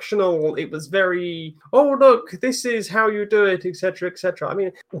cross-sectional, it was very, oh, look, this is how you do it, etc., etc. I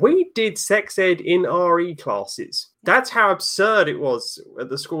mean, we did sex ed in RE classes. That's how absurd it was at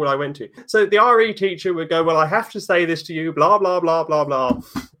the school I went to. So the RE teacher would go, well, I have to say this to you, blah, blah, blah, blah, blah.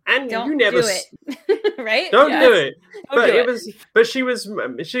 And don't you never do it. Right? Don't do it. Don't do it it. was, but she was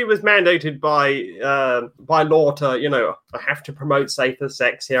mandated by law to, I have to promote safer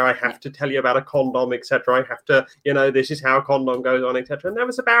sex here. I have to tell you about a condom, etc. I have to, this is how a condom goes on, etc. And that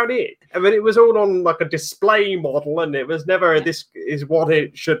was about it. But it was all on like a display model, and it was never this is what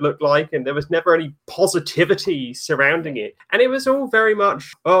it should look like, and there was never any positivity surrounding it. And it was all very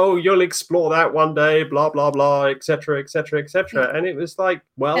much, oh, you'll explore that one day, blah blah blah, etc., etc., etc. And it was like,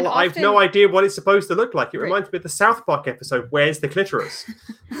 well, I've no idea what it's supposed to look like. It reminds me of the South Park episode, Where's the Clitoris?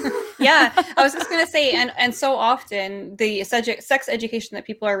 Yeah, I was just going to say, and so often the sex education that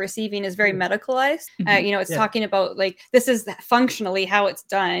people are receiving is very medicalized. It's talking about like, this is functionally how it's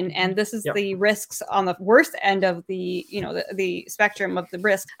done, and this is the risks on the worst end of the, the spectrum of the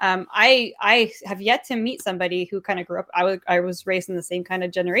risk. I have yet to meet somebody who kind of grew up. I was raised in the same kind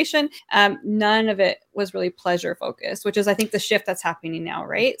of generation. None of it was really pleasure focused, which is, I think, the shift that's happening now,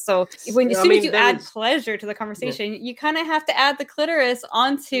 right? So as soon as you add pleasure to the conversation, you kind of have to add the clitoris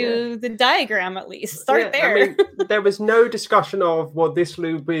onto the diagram, at least. Start there. I mean, there was no discussion of, well, this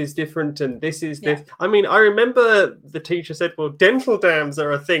lube is different and this is this. I mean, I remember the teacher said, well, dental dams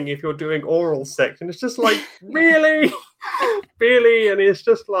are a thing if you're doing oral sex. And it's just like, really? Really? And it's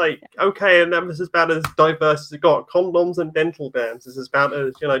just like, okay, and that was about as diverse as it got. Condoms and dental dams is about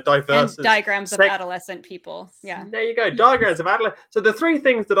as, diverse and diagrams of adolescent people. Yeah. There you go. Diagrams of adolescent. So the three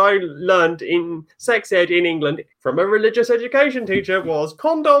things that I learned in sex ed in England from a religious education teacher was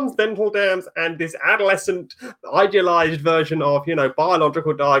condoms, dental dams, and this adolescent idealized version of,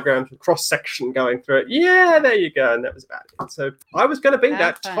 biological diagrams with cross-section going through it. Yeah, there you go. And that was about it. So I was going to be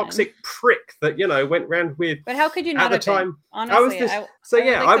that toxic prick that, went around with. But how could you not have been? Honestly,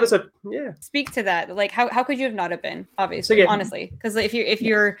 Speak to that. Like, how could you have not have been? Obviously, honestly, because if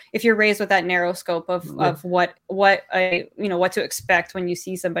you're raised with that narrow scope of what to expect when you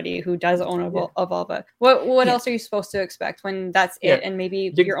see somebody who does own a vulva, what else are you supposed to expect when that's it? And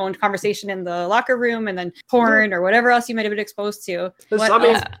maybe your own conversation in the locker room, and then porn or whatever else you might have been exposed to. What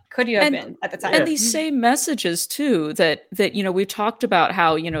else could you have been at the time? And these same messages too that we've talked about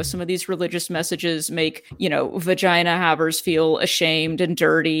how some of these religious messages make vagina havers feel ashamed and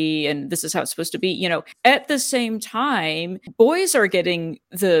dirty, and this is how it's supposed to be. At the same time, boys are getting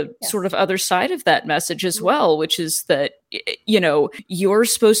the sort of other side of that message as well, which is that you're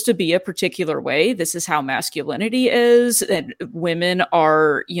supposed to be a particular way. This is how masculinity is, and women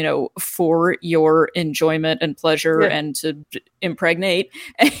are, for your enjoyment and pleasure and to impregnate.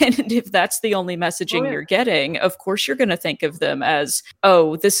 And if that's the only messaging you're getting, of course you're going to think of them as,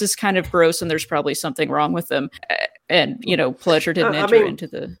 oh, this is kind of gross and there's probably something wrong with them. And, pleasure didn't enter into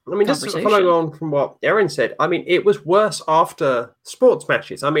the just conversation. following on from what Erin said, it was worse after sports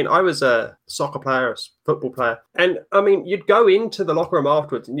matches. I was a soccer player, a football player. And, you'd go into the locker room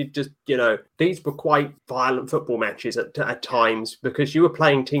afterwards and you'd just, these were quite violent football matches at times because you were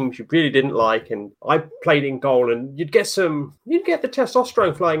playing teams you really didn't like. And I played in goal and you'd get the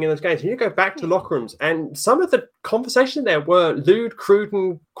testosterone flowing in those games. And you go back to locker rooms and some of the conversation there were lewd, crude,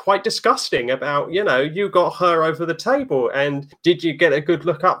 and quite disgusting about, you got her over the table and did you get a good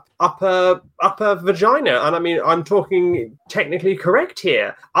look up her vagina? And I'm talking technically correct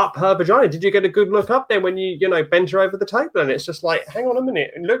here. Up her vagina. Did you get a good look up there when you bent her over the table? And it's just like, hang on a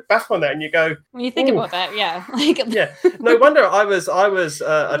minute, and look back on that and you go, when you think about that, yeah. Yeah. No wonder I was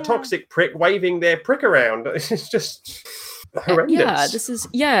a toxic prick waving their prick around. It's just horrendous. Yeah, this is,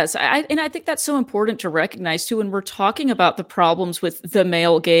 yes. I think that's so important to recognize too. When we're talking about the problems with the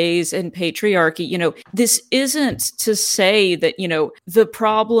male gaze and patriarchy, this isn't to say that, the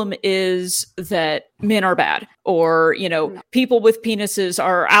problem is that men are bad or, people with penises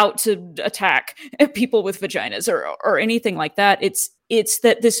are out to attack people with vaginas or anything like that. It's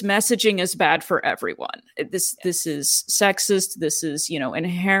that this messaging is bad for everyone. This is sexist. This is,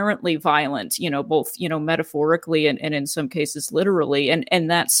 inherently violent, both, metaphorically and in some cases literally. And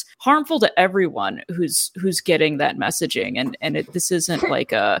that's harmful to everyone who's getting that messaging. And this isn't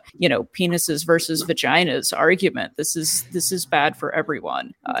like a, penises versus vaginas argument. This is bad for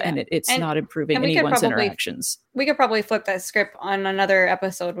everyone. And it's not improving anyone's interactions. We could probably flip that script on another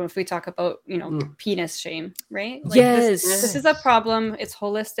episode if we talk about, penis shame, right? Yes. This is a problem. It's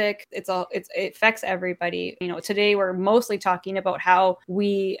holistic. It affects everybody. Today we're mostly talking about how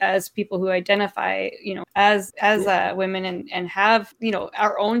we as people who identify, as women and have,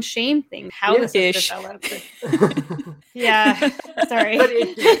 our own shame thing, how this is developed. Yeah. Sorry. I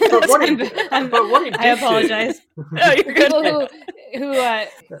apologize. No, you're good. People who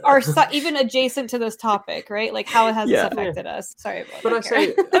are even adjacent to this topic, right? Like how it has affected us. Sorry about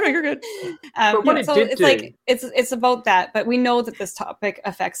that. No, you're good. It's about that, but we know that this topic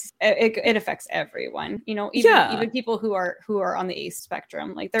affects everyone. Even people who are on the ACE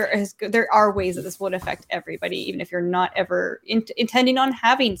spectrum. Like there are ways that this would affect everybody, even if you're not ever intending on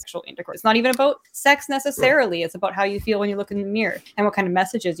having sexual intercourse. It's not even about sex necessarily. It's about how you feel when you look in the mirror and what kind of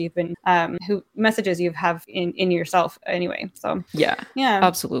messages you've have in yourself anyway. So yeah,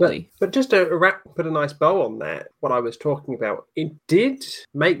 absolutely. But just to put a nice bow on that, what I was talking about, it did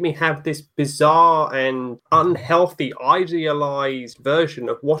make me have this bizarre and unhealthy, idealized version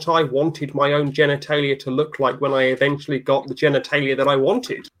of what I wanted my own genitalia to look like when I eventually got the genitalia that I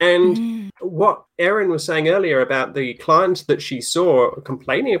wanted. And what Erin was saying earlier about the clients that she saw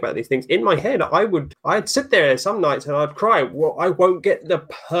complaining about these things, in my head, I'd sit there some nights and I'd cry, well, I won't get the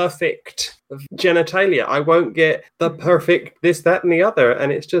perfect genitalia. I won't get the perfect this, that, and the other.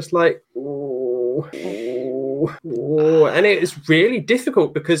 And it's just like, and it is really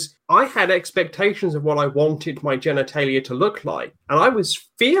difficult because I had expectations of what I wanted my genitalia to look like. And I was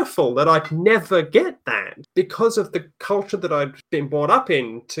fearful that I'd never get that because of the culture that I'd been brought up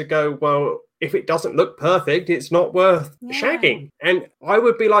in to go, well, if it doesn't look perfect, it's not worth shagging. And I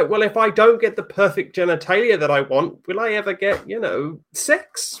would be like, well, if I don't get the perfect genitalia that I want, will I ever get,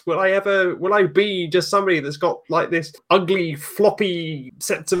 sex? Will I be just somebody that's got like this ugly, floppy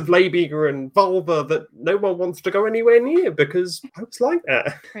sets of labia and vulva that no one wants to go anywhere near because I was like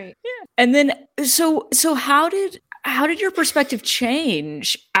that. Right. Yeah. And then, so how did your perspective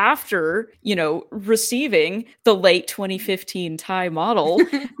change after, receiving the late 2015 Thai model?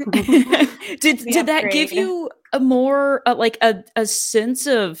 Did that give you a more a sense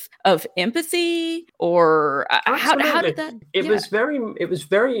of empathy, or how did that? It was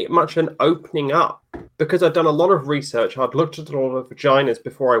very much an opening up. Because I'd done a lot of research, I'd looked at a lot of vaginas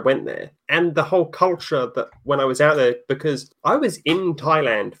before I went there, and the whole culture that when I was out there, because I was in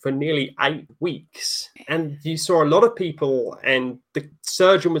Thailand for nearly 8 weeks, and you saw a lot of people, and the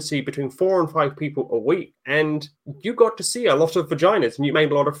surgeon would see between 4 and 5 people a week, and you got to see a lot of vaginas, and you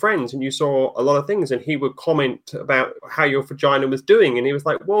made a lot of friends, and you saw a lot of things, and he would comment comment about how your vagina was doing. And he was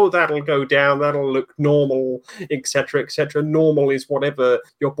like, well, that'll go down, that'll look normal, etc., etc. Normal is whatever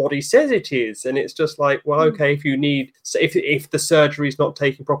your body says it is. And it's just like, well, okay, if you need, if the surgery is not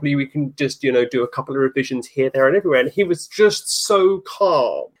taken properly, we can just, you know, do a couple of revisions here, there, and everywhere. And he was just so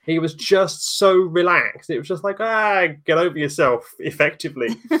calm. He was just so relaxed. It was just like, get over yourself,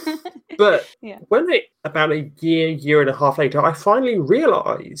 effectively. But when about a year and a half later, I finally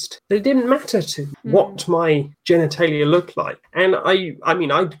realised that it didn't matter to what my genitalia looked like. And I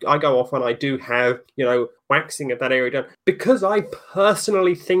mean, I go off and I do have, you know, waxing of that area done because I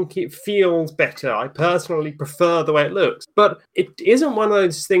personally think it feels better. I personally prefer the way it looks. But it isn't one of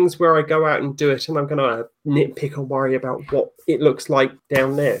those things where I go out and do it and I'm going to nitpick and worry about what it looks like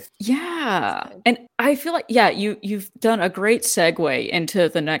down there. Yeah. And I feel like, you've done a great segue into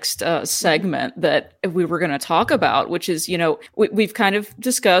the next segment that we were going to talk about, which is, you know, we've kind of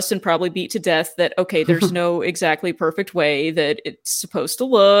discussed and probably beat to death that, okay, there's no exactly perfect way that it's supposed to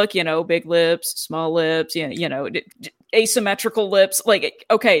look, you know, big lips, small lips, you know, asymmetrical lips, like,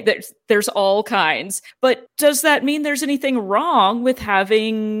 okay, there's all kinds. But does that mean there's anything wrong with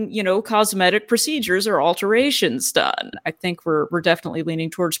having, you know, cosmetic procedures or alterations done? I think we're definitely leaning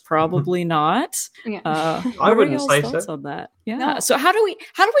towards probably not. I wouldn't say so. On that. Yeah. No. So how do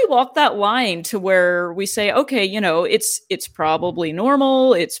we walk that line to where we say, okay, you know, it's probably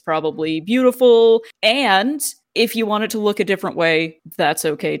normal, it's probably beautiful, and if you want it to look a different way, that's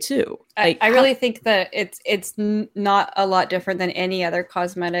okay too. I really think that it's not a lot different than any other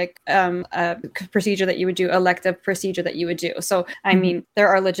cosmetic procedure that you would do, elective procedure that you would do. So, I mean, there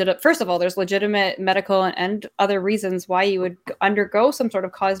are there's legitimate medical and other reasons why you would undergo some sort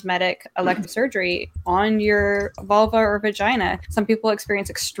of cosmetic elective surgery on your vulva or vagina. Some people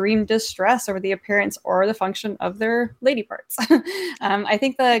experience extreme distress over the appearance or the function of their lady parts. I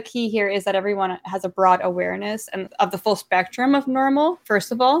think the key here is that everyone has a broad awareness and of the full spectrum of normal,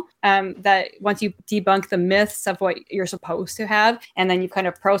 first of all. That once you debunk the myths of what you're supposed to have, and then you kind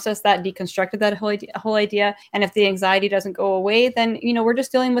of process that, deconstructed that whole idea, and if the anxiety doesn't go away, then, you know, we're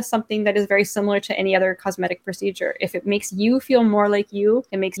just dealing with something that is very similar to any other cosmetic procedure. If it makes you feel more like you,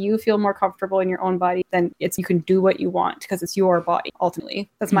 it makes you feel more comfortable in your own body, then you can do what you want because it's your body, ultimately.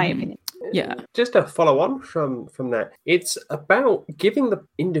 That's my opinion. Yeah. Just to follow on from that, it's about giving the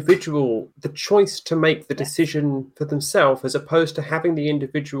individual the choice to make the decision for themselves, as opposed to having the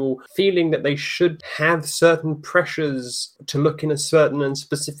individual feeling that they should have certain pressures to look in a certain and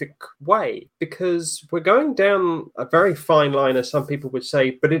specific way. Because we're going down a very fine line, as some people would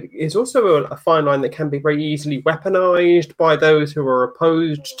say, but it is also a fine line that can be very easily weaponized by those who are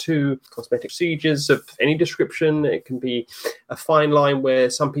opposed to cosmetic procedures of any description. It can be a fine line where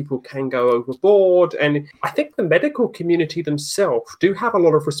some people can go overboard. And I think the medical community themselves do have a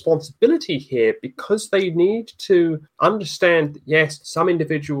lot of responsibility here, because they need to understand that, yes, some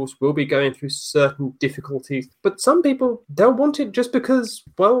individuals will be going through certain difficulties, but some people, they'll want it just because,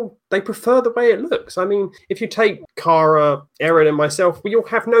 well, they prefer the way it looks. I mean, if you take Cara, Erin, and myself, we all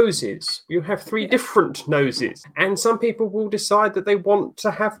have noses. You have 3 different noses. And some people will decide that they want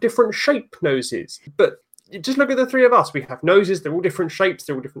to have different shape noses. But just look at the 3 of us. We have noses. They're all different shapes.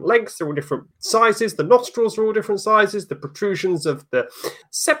 They're all different lengths. They're all different sizes. The nostrils are all different sizes. The protrusions of the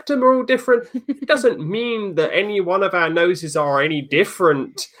septum are all different. It doesn't mean that any one of our noses are any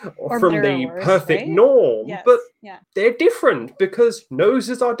different from the perfect norm. Yes. But they're different because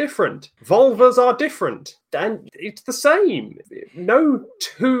noses are different. Vulvas are different. And it's the same. No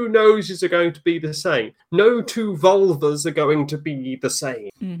 2 noses are going to be the same. No 2 vulvas are going to be the same.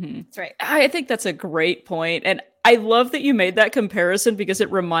 Mm-hmm. That's right. I think that's a great point. And I love that you made that comparison, because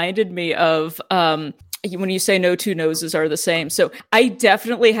it reminded me of when you say no 2 noses are the same. So I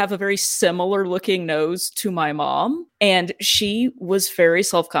definitely have a very similar looking nose to my mom. And she was very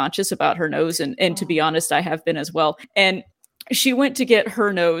self-conscious about her nose. And to be honest, I have been as well. And she went to get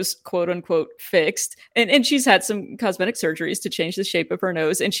her nose, quote unquote, fixed. And she's had some cosmetic surgeries to change the shape of her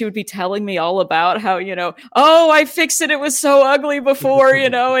nose. And she would be telling me all about how, you know, oh, I fixed it. It was so ugly before, you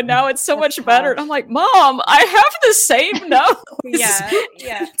know, and now it's so much better. And I'm like, Mom, I have the same nose.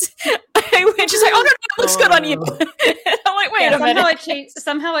 Yeah. And she's like, oh, no, it looks good on you. And I'm like, wait a minute.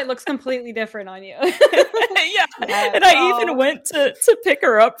 Somehow it looks completely different on you. And I even went to pick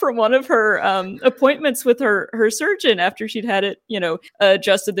her up from one of her appointments with her surgeon after she'd had it, you know,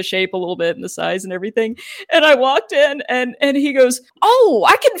 adjusted the shape a little bit and the size and everything. And I walked in and he goes, oh,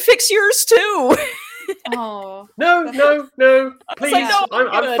 I can fix yours too. Oh no, please. like, no,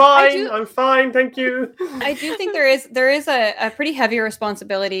 I'm fine. I'm fine. Thank you. I do think there is a pretty heavy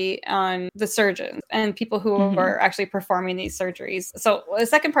responsibility on the surgeons and people who are actually performing these surgeries. So the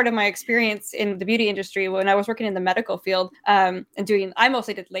second part of my experience in the beauty industry, when I was working in the medical field, and I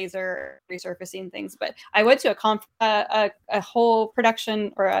mostly did laser resurfacing things, but I went to a whole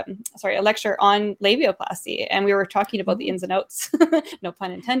production or a lecture on labiaplasty, and we were talking about the ins and outs, no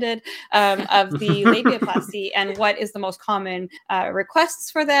pun intended, of the labiaplasty and what is the most common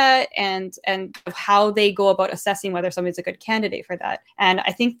requests for that, and how they go about assessing whether somebody's a good candidate for that. And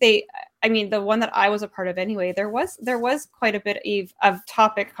I think the one that I was a part of anyway, there was quite a bit of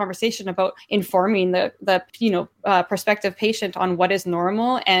topic conversation about informing the prospective patient on what is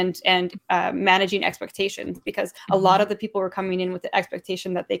normal and managing expectations, because a lot of the people were coming in with the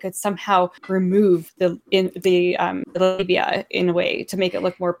expectation that they could somehow remove the labia in a way to make it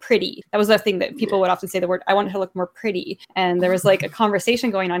look more pretty. That was the thing that people would often say, the word, I want it to look more pretty. And there was like a conversation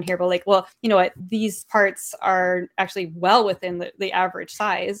going on here, but like, well, you know what, these parts are actually well within the average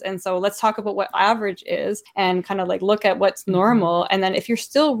size. And so let's talk about what average is and kind of like look at what's normal. And then if you're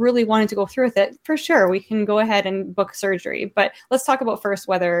still really wanting to go through with it, for sure, we can go ahead and book surgery. But let's talk about first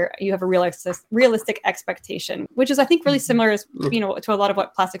whether you have a realistic expectation, which is, I think, really similar as, to a lot of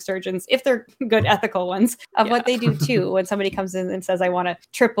what plastic surgeons, if they're good ethical ones, of what they do too. When somebody comes in and says, I want a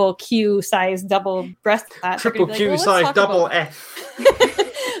triple Q size double breast flat, triple Q size double F.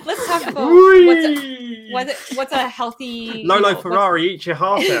 Let's talk about what's a healthy Lolo Ferrari, eat your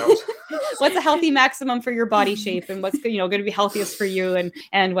heart out. What's a healthy maximum for your body shape, and what's going to be healthiest for you,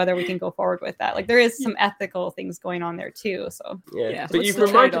 and whether we can go forward with that. Like, there is some ethical things going on there too. So but you've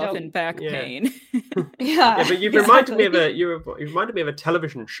reminded me of back pain. But you've reminded me of you reminded me of a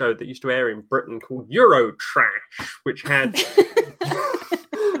television show that used to air in Britain called Eurotrash, which had.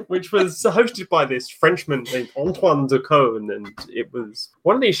 Which was hosted by this Frenchman named Antoine Decaune, and it was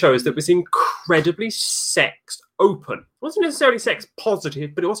one of these shows that was incredibly sex open. It wasn't necessarily sex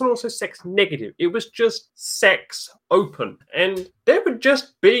positive, but it wasn't also sex negative. It was just sex open. And there would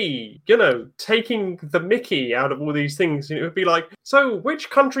just be, taking the mickey out of all these things. And it would be like, so which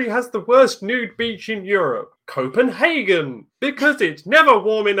country has the worst nude beach in Europe? Copenhagen, because it's never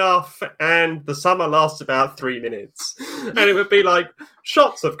warm enough and the summer lasts about 3 minutes. And it would be like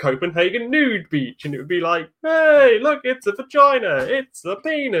shots of Copenhagen nude beach, and it would be like, hey, look, it's a vagina, it's a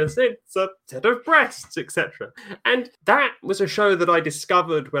penis, it's a set of breasts, etc. And that was a show that I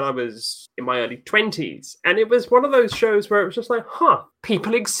discovered when I was in my early 20s, and it was one of those shows where it was just like,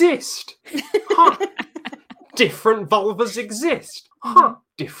 people exist. Different vulvas exist.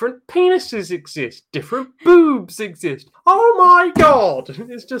 Different penises exist. Different boobs exist. Oh my god!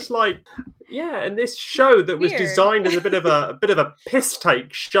 It's just like, and this show that was designed as a bit of a piss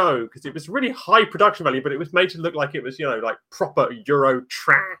take show, because it was really high production value, but it was made to look like it was, like proper Euro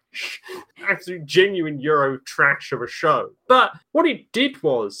trash, absolute genuine Euro trash of a show. But what it did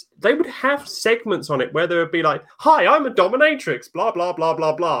was they would have segments on it where they would be like, "Hi, I'm a dominatrix, blah blah blah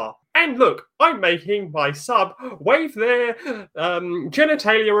blah blah." And look, I'm making my sub wave their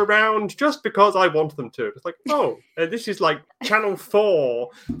genitalia around just because I want them to. It's like, this is like Channel 4.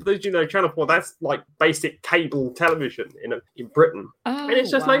 For those Channel 4, that's like basic cable television in Britain. And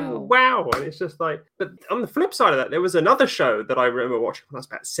it's just like, wow. And it's just like, but on the flip side of that, there was another show that I remember watching when I was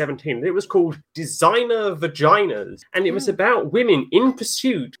about 17. It was called Designer Vaginas. And it was about women in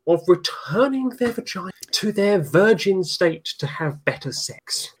pursuit of returning their vagina to their virgin state to have better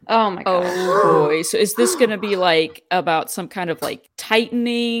sex. Oh my god. Oh boy. So is this going to be like about some kind of like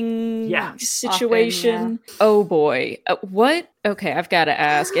tightening situation? Often. Oh boy. What? Okay, I've got to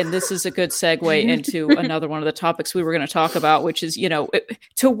ask, and this is a good segue into another one of the topics we were going to talk about, which is,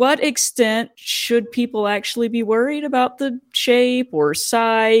 to what extent should people actually be worried about the shape or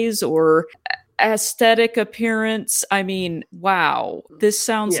size or aesthetic appearance? I mean, wow, this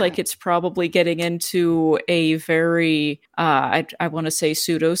sounds like it's probably getting into a very, I want to say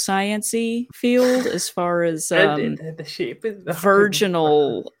pseudoscience-y field as far as the shape is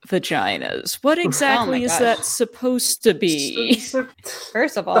virginal vaginas. What exactly is that supposed to be?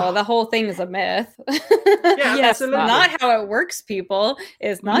 First of all, the whole thing is a myth. Yes, not how it works, people.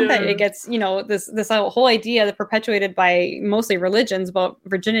 It's not that it gets, this whole idea that perpetuated by mostly religions about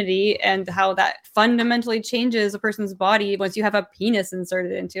virginity and how that that fundamentally changes a person's body once you have a penis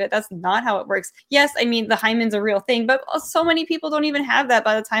inserted into it. That's not how it works. Yes, I mean, the hymen's a real thing, but so many people don't even have that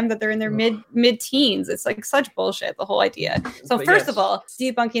by the time that they're in their mid-teens. It's like such bullshit, the whole idea. So first of all,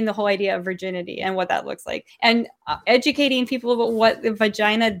 debunking the whole idea of virginity and what that looks like, and educating people about what the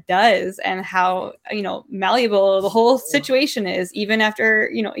vagina does and how, malleable the whole situation is, even after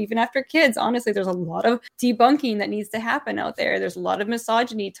kids. Honestly, there's a lot of debunking that needs to happen out there. There's a lot of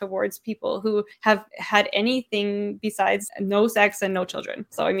misogyny towards people who have had anything besides no sex and no children.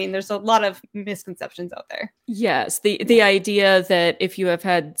 So, I mean, there's a lot of misconceptions out there. Yes. The idea that if you have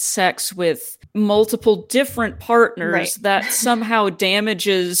had sex with multiple different partners, that somehow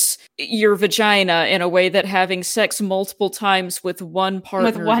damages your vagina in a way that having sex multiple times with one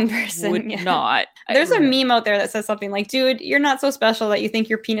partner with one person would not. There's a meme out there that says something like, dude, you're not so special that you think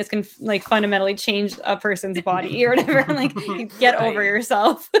your penis can like fundamentally change a person's body or whatever. Like, get over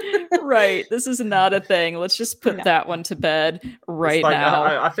yourself. Right. This is not a thing. Let's just put that one to bed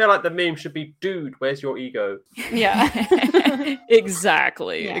now. I feel like the meme should be, dude, where's your ego? Yeah.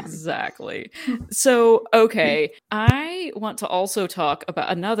 Exactly. So, okay. I want to also talk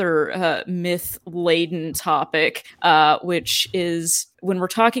about another myth-laden topic, which is when we're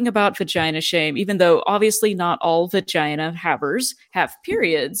talking about vagina shame, even though obviously not all vagina havers have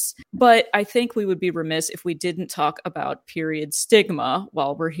periods, but I think we would be remiss if we didn't talk about period stigma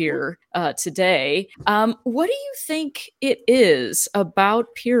while we're here today. What do you think it is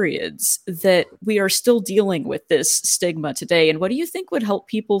about periods that we are still dealing with this stigma today? And what do you think would help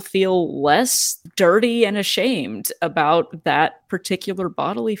people feel less dirty and ashamed about that particular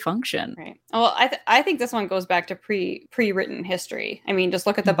bodily function? Right. Well, I think this one goes back to pre-written history. I mean, just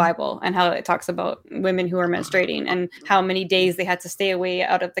look at the Bible and how it talks about women who are menstruating and how many days they had to stay away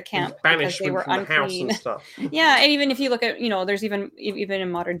out of the camp because they were unclean. The stuff. Yeah, and even if you look at, there's even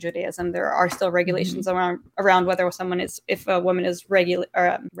in modern Judaism, there are still regulations around whether if a woman is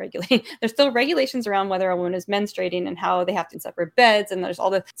regulating. There's still regulations around whether a woman is menstruating and how they have to separate beds, and there's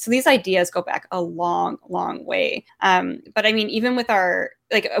so these ideas go back a long, long way. But I mean, even with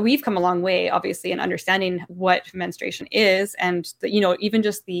we've come a long way, obviously, in understanding what menstruation is, and even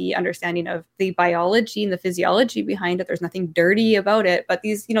just the understanding of the biology and the physiology behind it. There's nothing dirty about it, but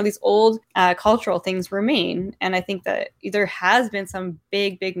these old cultural things remain. And I think that there has been some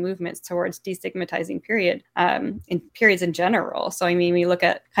big movements towards destigmatizing periods in general. So I mean, we look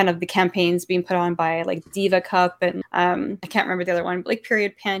at kind of the campaigns being put on by like Diva Cup and I can't remember the other one, but like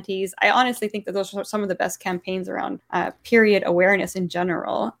period panties. I honestly think that those are some of the best campaigns around period awareness in general.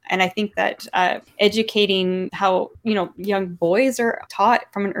 And I think that educating how, young boys are taught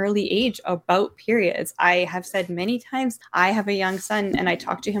from an early age about periods. I have said many times, I have a young son and I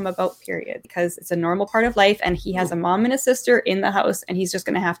talk to him about periods because it's a normal part of life, and he has a mom and a sister in the house, and he's just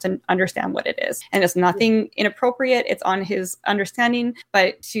going to have to understand what it is. And it's nothing inappropriate. It's on his understanding,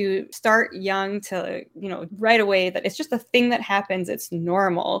 but to start young to, right away that it's just a thing that happens. It's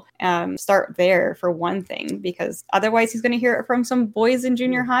normal. Start there for one thing, because otherwise he's going to hear it from some boys in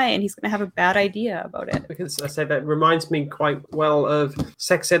junior high and he's going to have a bad idea about it. Because I say that reminds me quite well of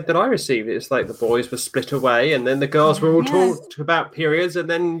sex ed that I received. It's like the boys were split away and then the girls were all taught about periods, and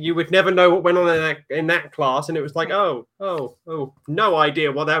then you would never know what went on in that class, and it was like, oh, no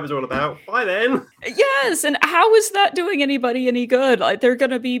idea what that was all about. Bye then. Yes, and how is that doing anybody any good? Like, they're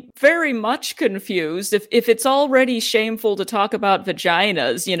going to be very much confused if it's already shameful to talk about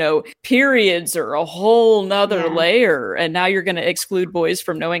vaginas. Periods are a whole nother layer, and now you're going to exclude boys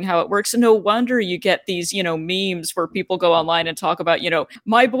from knowing how it works. And no wonder you get these, memes where people go online and talk about,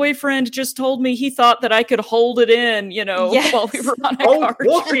 my boyfriend just told me he thought that I could hold it in, while we were on a car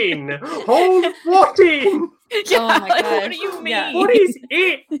trip. Hold what in? Yeah, oh my gosh. What do you mean? Yeah. What is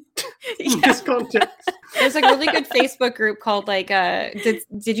it? In this context. There's a really good Facebook group called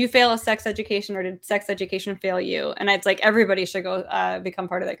did you fail a sex education, or did sex education fail you? And it's like everybody should go become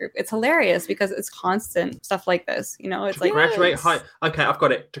part of that group. It's hilarious because it's constant stuff like this. It's like graduate high. Okay, I've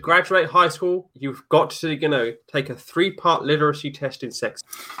got it. To graduate high school, you've got to take a 3-part literacy test in sex.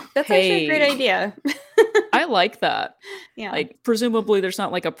 That's actually a great idea. I like that. Yeah. Like, presumably there's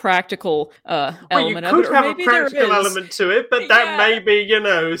not like a practical element of it. You could have a practical element to it, but that may be,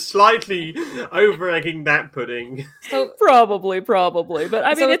 slightly over-egging that pudding. So probably. But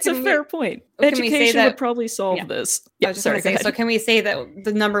I mean, it's a fair point. Education would probably solve this. I was just going to say, so can we say that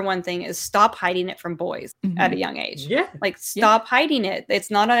the number one thing is stop hiding it from boys at a young age? Yeah. Like stop hiding it.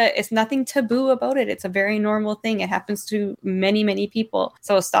 It's nothing taboo about it. It's a very normal thing. It happens to many, many people.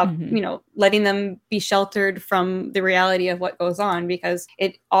 So stop, letting them be sheltered from the reality of what goes on, because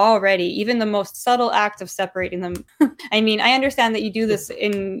it already, even the most subtle act of separating them. I mean, I understand that you do this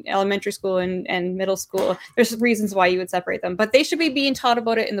in elementary school and middle school. There's reasons why you would separate them, but they should be being taught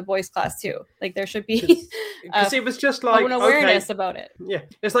about it in the boys class too. Like there should be because it was just like an awareness about it. Yeah,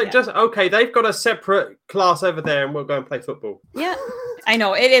 it's like just okay. They've got a separate class over there, and we'll go and play football. Yeah, I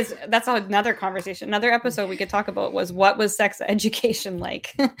know it is. That's another conversation. Another episode we could talk about was what was sex education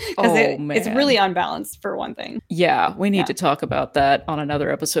like, because it's really unbalanced for one thing. Yeah, we need to talk about that on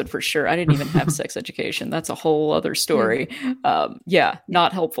another episode for sure. I didn't even have sex education. That's a whole other story.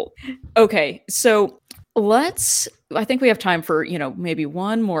 Not helpful. Okay, so I think we have time for, maybe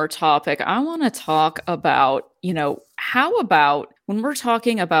one more topic. I want to talk about, how about when we're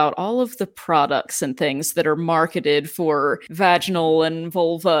talking about all of the products and things that are marketed for vaginal and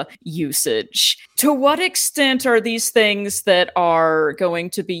vulva usage, to what extent are these things that are going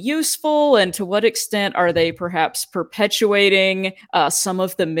to be useful, and to what extent are they perhaps perpetuating some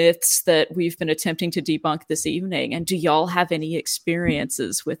of the myths that we've been attempting to debunk this evening? And do y'all have any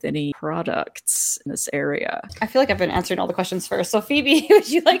experiences with any products in this area? I feel like I've been answering all the questions first. So Phoebe, would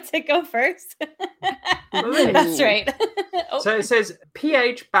you like to go first? That's right. So it says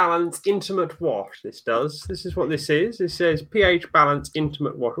pH balance intimate wash. This is what this is. It says pH balance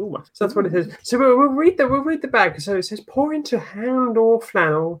intimate wash. So that's what it says. So we'll read the bag. So it says pour into hand or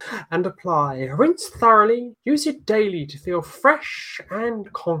flannel and apply. Rinse thoroughly. Use it daily to feel fresh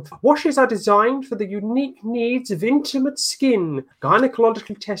and confident. Washes are designed for the unique needs of intimate skin,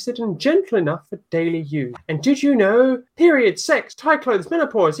 gynecologically tested and gentle enough for daily use. And did you know period, sex, tight clothes,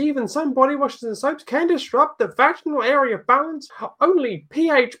 menopause, even some body washes and soaps can disrupt the vaginal area balance? Only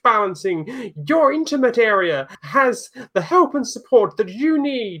pH balancing your intimate area has the help and support that you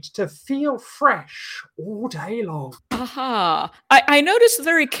need to feel fresh all day long. Aha. I noticed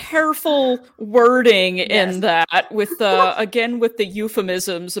very careful wording in that with with the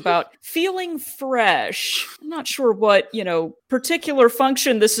euphemisms about feeling fresh. I'm not sure what, particular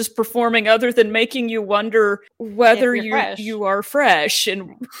function this is performing other than making you wonder whether you are fresh,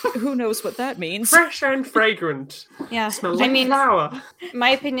 and who knows what that means. Fresh and fragrant. Yeah. Smells like flower. My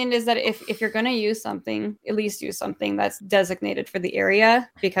opinion is that if you're going to use something, at least use something that's designated for the area,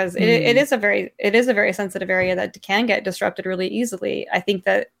 because it is a very sensitive area that can get disrupted really easily. I think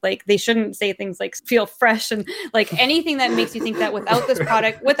that they shouldn't say things like feel fresh and anything that makes you think that without this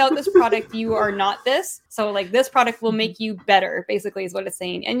product you are not this. So this product will make you better, basically is what it's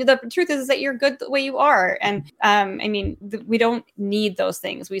saying. And the truth is that you're good the way you are. And we don't need those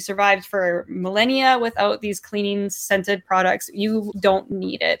things. We survived for millennia without these cleaning scented products. You don't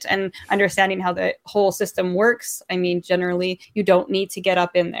need it. And understanding how the whole system works, generally you don't need to get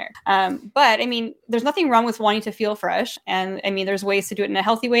up in there. But there's nothing wrong with wanting to feel fresh. And there's ways to do it in a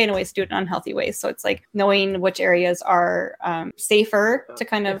healthy way and ways to do it in an unhealthy way. So it's knowing which areas are safer to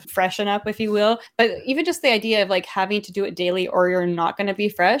kind of freshen up, if you will. But even just the idea of having to do it daily or you're not going to be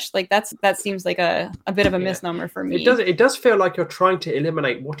fresh, that seems like a bit of a misnomer for me. It does feel like you're trying to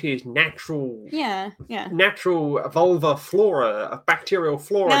eliminate what is natural. Natural vulva flora, bacterial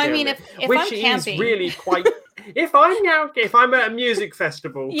flora. Now, if which I'm camping, is really quite. If I'm at a music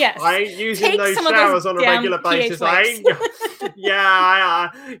festival, I ain't using those showers on a regular basis.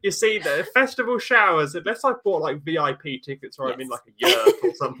 You see the festival showers, unless I bought VIP tickets or I'm in a yurt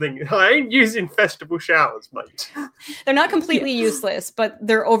or something, I ain't using festival showers, mate. They're not completely useless, but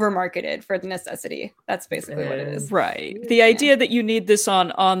they're over marketed for the necessity. That's basically what it is. Right. The idea that you need this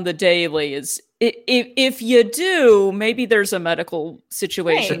on the daily is, if you do, maybe there's a medical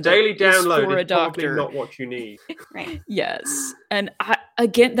situation. A daily download for a is doctor. Probably not what you need. Right. Yes. And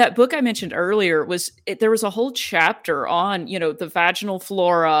that book I mentioned earlier there was a whole chapter on, the vaginal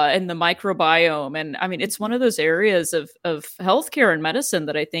flora and the microbiome. And it's one of those areas of healthcare and medicine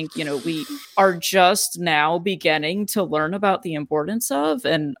that I think, we are just now beginning to learn about the importance of.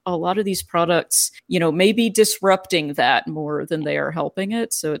 And a lot of these products, may be disrupting that more than they are helping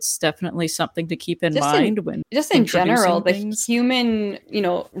it. So it's definitely something to keep in mind when in general, the human,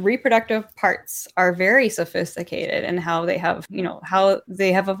 reproductive parts are very sophisticated and how they have, how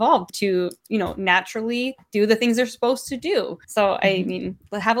they have evolved to, naturally do the things they're supposed to do. So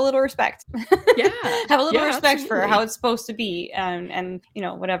have a little respect. Yeah. Have a little respect for how it's supposed to be. And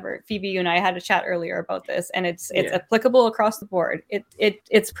whatever. Phoebe, you and I had a chat earlier about this, and it's applicable across the board.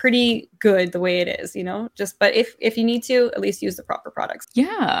 It's pretty good the way it is, but if you need to, at least use the proper products.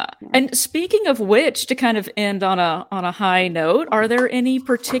 Yeah. And speaking of which, to kind of end on a high note, are there any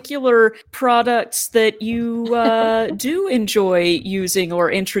particular products that you do enjoy using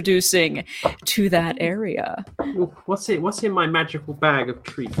or introducing to that area? What's in my magical bag of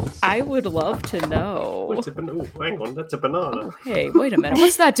treats? I would love to know. Hang on, that's a banana. Oh, hey, wait a minute.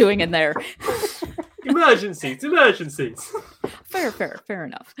 What's that doing in there? Emergencies. Fair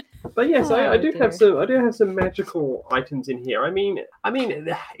enough. But yes, I do have some magical items in here. I mean,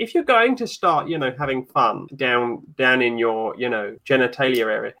 if you're going to start, having fun down in your, genitalia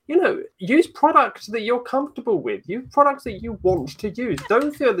area, use products that you're comfortable with. Use products that you want to use.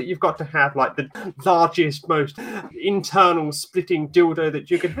 Don't feel that you've got to have like the largest, most internal splitting dildo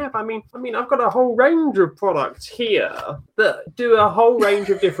that you can have. I mean, I've got a whole range of products here that do a whole range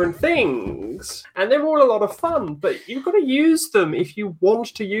of different things, and they're all a lot of fun. But you've got to use them if you want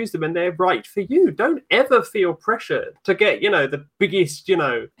to use them and they're right for you. Don't ever feel pressured to get, the biggest,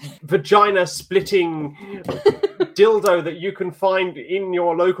 vagina splitting dildo that you can find in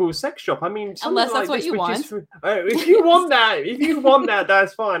your local sex shop. I mean, unless that's what you want. If you want that,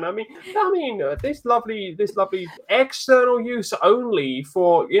 that's fine. I mean, this lovely external use only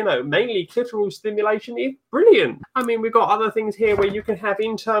for, mainly clitoral stimulation is brilliant. I mean, we've got other things here where you can have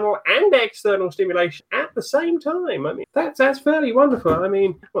internal and external stimulation at the same time. I mean, that's fairly wonderful. I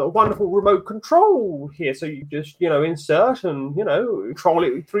mean, wonderful remote control here, so you just insert and control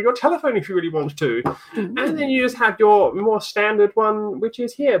it through your telephone if you really want to, and then you just have your more standard one, which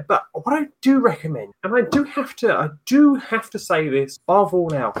is here. But what I do recommend, and I do have to say this above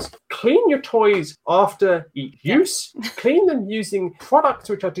all else, clean your toys after each use. Clean them using products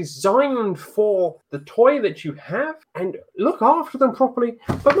which are designed for the toy that you have, and look after them properly.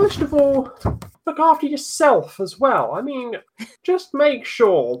 But most of all, look after yourself as well. I mean, just make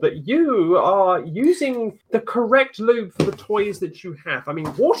sure that you are using the correct lube for the toys that you have. I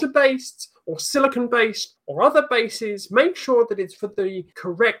mean, water-based or silicone-based or other bases, make sure that it's for the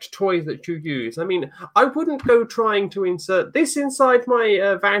correct toys that you use. I mean, I wouldn't go trying to insert this inside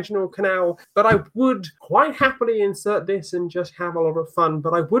my vaginal canal, but I would quite happily insert this and just have a lot of fun.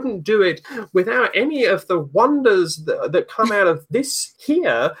 But I wouldn't do it without any of the wonders that come out of this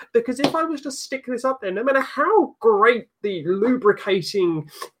here, because if I was to stick this up there, no matter how great the lubricating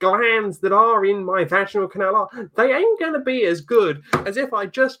glands that are in my vaginal canal are, they ain't going to be as good as if I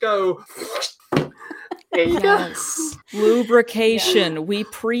just go... Yes. Lubrication. Yeah. We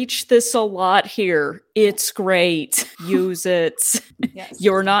preach this a lot here. It's great. Use it. Yes.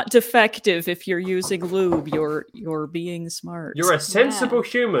 You're not defective if you're using lube. You're being smart. You're a sensible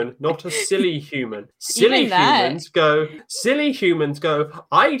human, not a silly human. Silly humans go,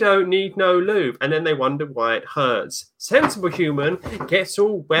 I don't need no lube. And then they wonder why it hurts. Sensible human gets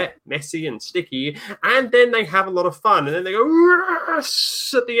all wet, messy, and sticky, and then they have a lot of fun, and then they go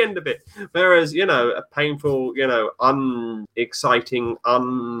at the end of it. Whereas, a painful, unexciting,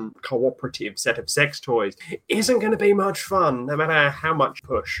 uncooperative set of sex toys isn't going to be much fun, no matter how much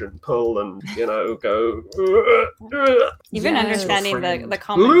push and pull and, go. Even understanding the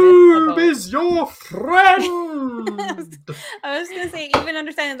common lube is your friend. I was going to say, even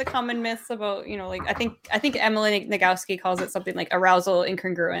understanding the common myths about, I think Emily Nagoski calls it something like arousal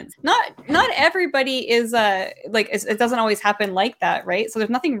incongruence. Not everybody is it doesn't always happen like that, right? So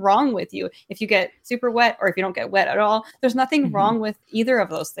there's nothing wrong with you if you get super wet or if you don't get wet at all. There's nothing wrong with either of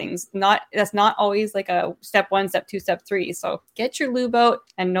those things. That's not always like a step 1, step 2, step 3. So get your lube out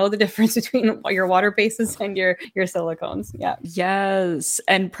and know the difference between your water bases and your silicones. Yeah. Yes.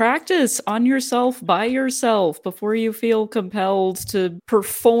 And practice on yourself by yourself before you feel compelled to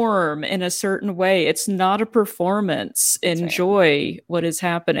perform in a certain way. It's not a performance. Enjoy what is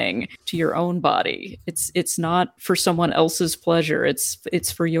happening to your own body. It's not for someone else's pleasure.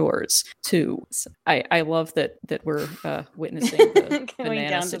 It's for yours too. So I love that we're witnessing the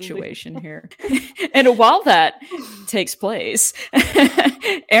banana situation here. And while that takes place,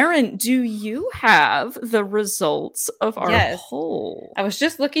 Erin, do you have the results of our poll? I was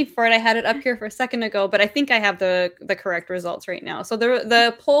just looking for it. I had it up here for a second ago, but I think I have the correct results right now. So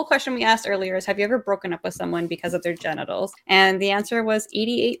the poll question we asked earlier is, have you ever broken up with someone because of their genitals? And the answer was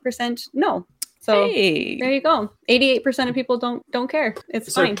 88% no. So there you go. 88% of people don't care.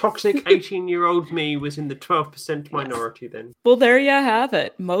 It's So fine. toxic 18-year-old me was in the 12% minority then. Well, there you have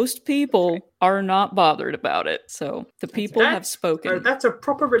it. Most people are not bothered about it. So the people have spoken. That's a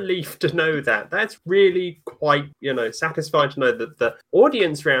proper relief to know that. That's really quite, satisfying to know that the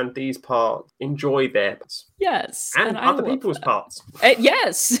audience around these parts enjoy their parts. Yes. And other people's parts.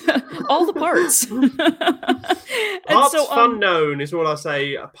 Yes. All the parts. Parts fun known is what I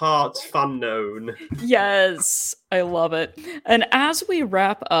say. Parts fun known. Yes. I love it. And as we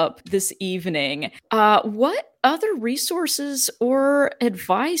wrap up this evening, what other resources or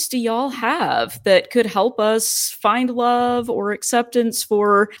advice do y'all have that could help us find love or acceptance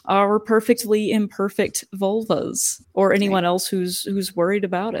for our perfectly imperfect vulvas, or anyone else who's worried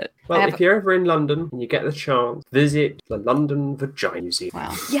about it? Well, if you're ever in London and you get the chance, visit the London Vagina Museum.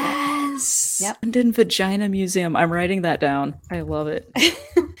 Wow. Yes. Yep. London Vagina Museum. I'm writing that down. I love it.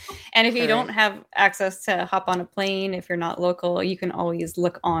 And if you don't have access to hop on a plane, if you're not local, you can always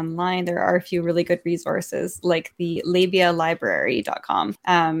look online. There are a few really good resources like the labialibrary.com.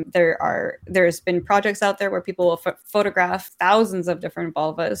 There's been projects out there where people will photograph thousands of different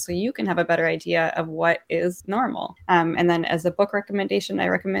vulvas, so you can have a better idea of what is normal. And then as a book recommendation, I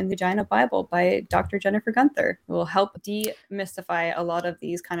recommend The Vagina Bible by Dr. Jennifer Gunther. It will help demystify a lot of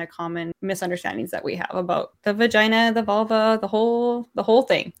these kind of common misunderstandings that we have about the vagina, the vulva, the whole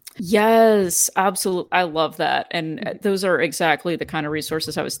thing. Yes, absolutely. I love that. And those are exactly the kind of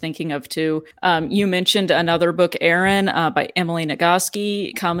resources I was thinking of too. You mentioned another book, Erin, by Emily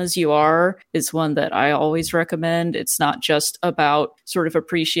Nagoski. Come As You Are is one that I always recommend. It's not just about sort of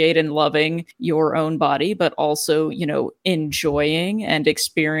appreciate and loving your own body, but also, enjoying and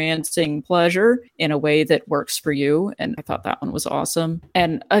experiencing pleasure in a way that works for you. And I thought that one was awesome.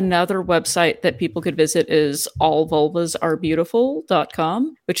 And another website that people could visit is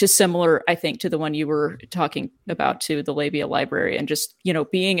allvulvasarebeautiful.com, which is similar, I think, to the one you were talking about, to the Labia Library, and just,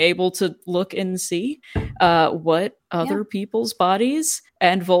 being able to look and see what other people's bodies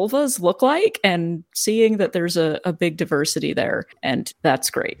and vulvas look like, and seeing that there's a big diversity there, and that's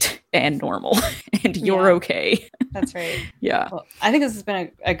great and normal and you're okay. That's right. Yeah. Well, I think this has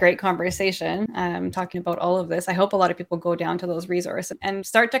been a great conversation, talking about all of this. I hope a lot of people go down to those resources and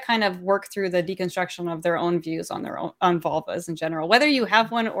start to kind of work through the deconstruction of their own views on on vulvas in general, whether you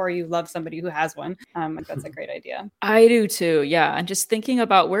have one or you love somebody who has one. That's a great idea. I do too. Yeah. And just thinking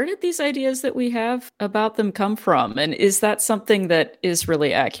about, where did these ideas that we have about them come from? And is that something that is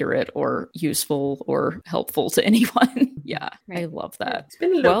really accurate or useful or helpful to anyone? Yeah. Right. I love that. It's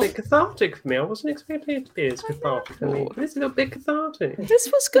been a little bit cathartic for me. I wasn't expecting it to be as cathartic for me, but it's a little bit cathartic. This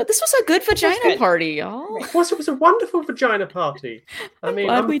was good. This was a good vagina party, y'all. It was a wonderful vagina party. I mean,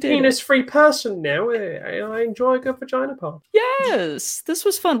 I'm a penis-free person now. I enjoy a good vagina party. Yes. This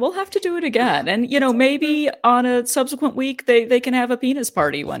was fun. We'll have to do it again. And, maybe on a subsequent week, they can have a penis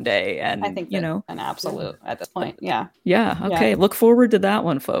party one day. And I think an absolute at this point. Yeah. Yeah. Okay. Yeah. Look forward to that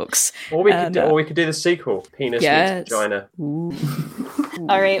one, folks. Or we could do the sequel, Penis Meets Vagina.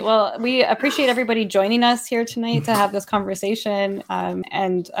 All right. Well, we appreciate everybody joining us here tonight to have this conversation.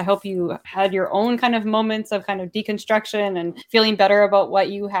 And I hope you had your own kind of moments of kind of deconstruction and feeling better about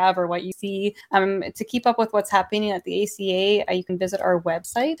what you have or what you see. To keep up with what's happening at the ACA, you can visit our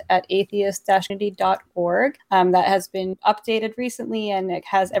website at atheist-unity.org. That has been updated recently, and it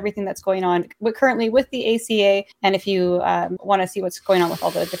has everything that's going on currently with the ACA. And if you want to see what's going on with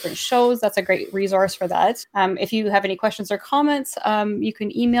all the different shows, that's a great resource for that. If you have any questions or comments, you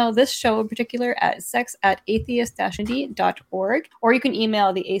can email this show in particular at sex@atheist-unity.org, or you can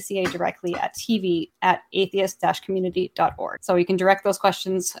email the ACA directly at tv@atheist-community.org. So you can direct those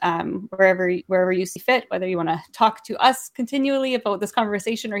questions wherever you see fit, whether you want to talk to us continually about this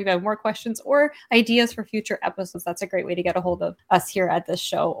conversation, or you have more questions or ideas for future episodes. That's a great way to get a hold of us here at this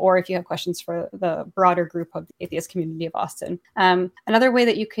show, or if you have questions for the broader group of the atheist community of Austin. Another way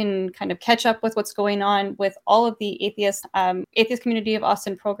that you can kind of catch up with what's going on with all of the atheist community of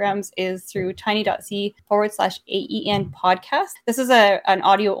Austin programs is through tiny.c/AEN podcast. This is an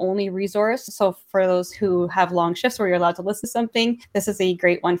audio only resource. So for those who have long shifts where you're allowed to listen to something, this is a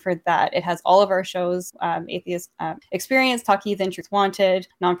great one for that. It has all of our shows, Atheist Experience, Talk Heathen, Truth Wanted,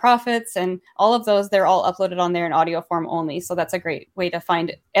 Nonprofits, and all of those, they're all uploaded on there in audio form only. So that's a great way to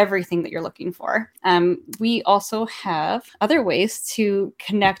find everything that you're looking for. We also have other ways to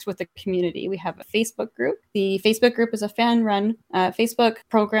connect with the community. We have a Facebook group. The Facebook group is a fan-run Facebook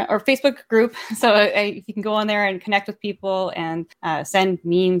program or Facebook group. So you can go on there and connect with people and send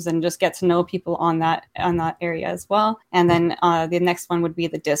memes and just get to know people on that area as well. And then the next one would be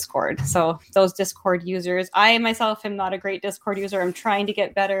the Discord. So those Discord users, I myself am not a great Discord user. I'm trying to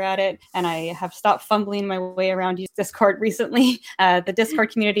get better at it, and I have stopped fumbling my way around Discord recently. The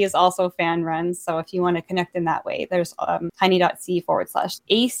Discord community is also fan run, so if you want to connect in that way, there's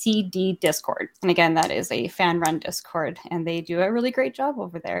tiny.c/ACD Discord. And again, that is a fan run Discord, and they do a really great job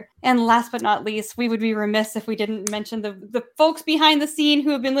over there. And last but not least, we would be remiss if we didn't mention the folks behind the scene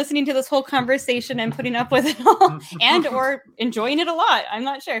who have been listening to this whole conversation and putting up with it all and or enjoying it a lot. I'm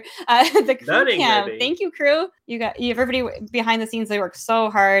not sure. The crew camp. Thank you, crew. You everybody behind the scenes. They work so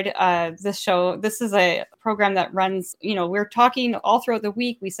hard. This is a program that runs, we're talking all throughout the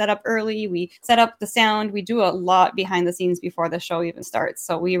week. We set up early. We set up the sound. We do a lot behind the scenes before the show even starts.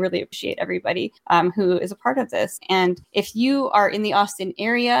 So we really appreciate everybody who is a part of this. And if you are in the Austin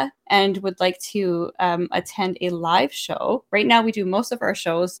area and would like to attend a live show, right now we do most of our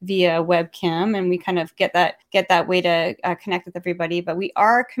shows via webcam, and we kind of get that way to connect with everybody. But we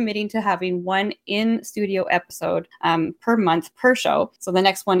are committing to having one in-studio episode per month per show. So the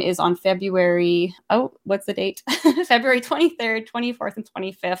next one is on February, what's the date? February 23rd, 24th, and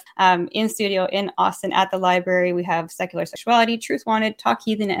 25th in studio in Austin at the library. We have Secular Sexuality, Truth Wanted, Talk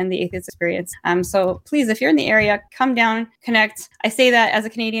Heathen, and the Atheist Experience. So please, if you're in the area, come down, connect. I say that as a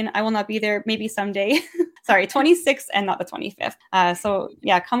Canadian. I will not be there, maybe someday. Sorry, 26th and not the 25th. So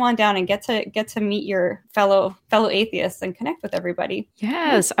yeah, come on down and get to meet your fellow atheists and connect with everybody.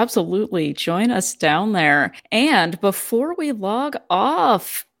 Yes, absolutely. Join us down there. And before we log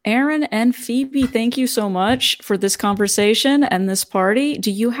off, Aaron and Phoebe, thank you so much for this conversation and this party.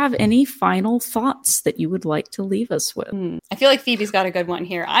 Do you have any final thoughts that you would like to leave us with? I feel like Phoebe's got a good one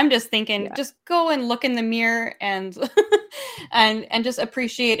here. I'm just thinking, just go and look in the mirror and and just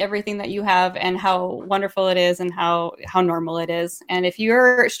appreciate everything that you have and how wonderful it is and how normal it is. And if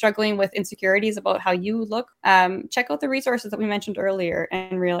you're struggling with insecurities about how you look, check out the resources that we mentioned earlier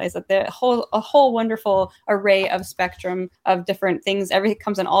and realize that a whole wonderful array of spectrum of different things. Everything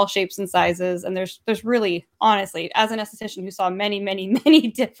comes in all shapes and sizes, and there's really, honestly, as an esthetician who saw many, many, many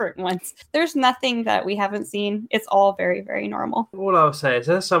different ones, there's nothing that we haven't seen. It's all very, very normal. All I'll say is,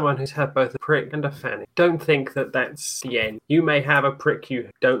 as someone who's had both a prick and a fanny, don't think that that's the end. You may have a prick you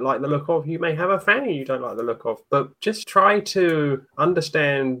don't like the look of, you may have a fanny you don't like the look of, but just try to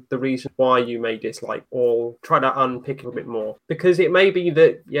understand the reason why you may dislike, or try to unpick it a bit more, because it may be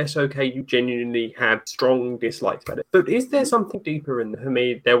that, yes, okay, you genuinely have strong dislikes about it, but is there something deeper in there? For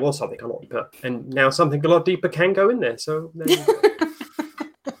me, there was something a lot deeper, and now something a lot deeper can go in there. So there you go.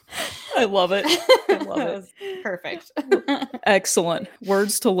 I love it. I love it. Perfect. Excellent.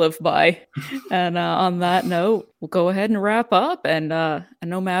 Words to live by. And on that note, we'll go ahead and wrap up. And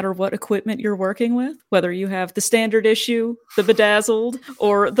no matter what equipment you're working with, whether you have the standard issue, the bedazzled,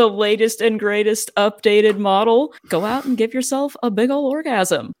 or the latest and greatest updated model, go out and give yourself a big ol'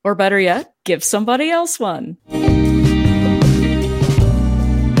 orgasm. Or better yet, give somebody else one.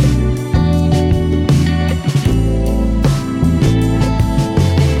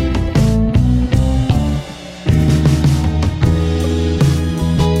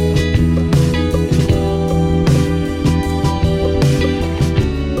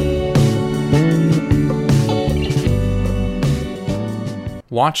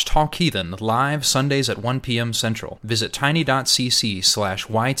 Watch Talk Heathen live Sundays at 1 p.m. Central. Visit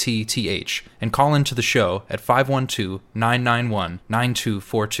tiny.cc/YTTH and call into the show at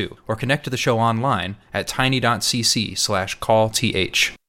 512-991-9242 or connect to the show online at tiny.cc/callth.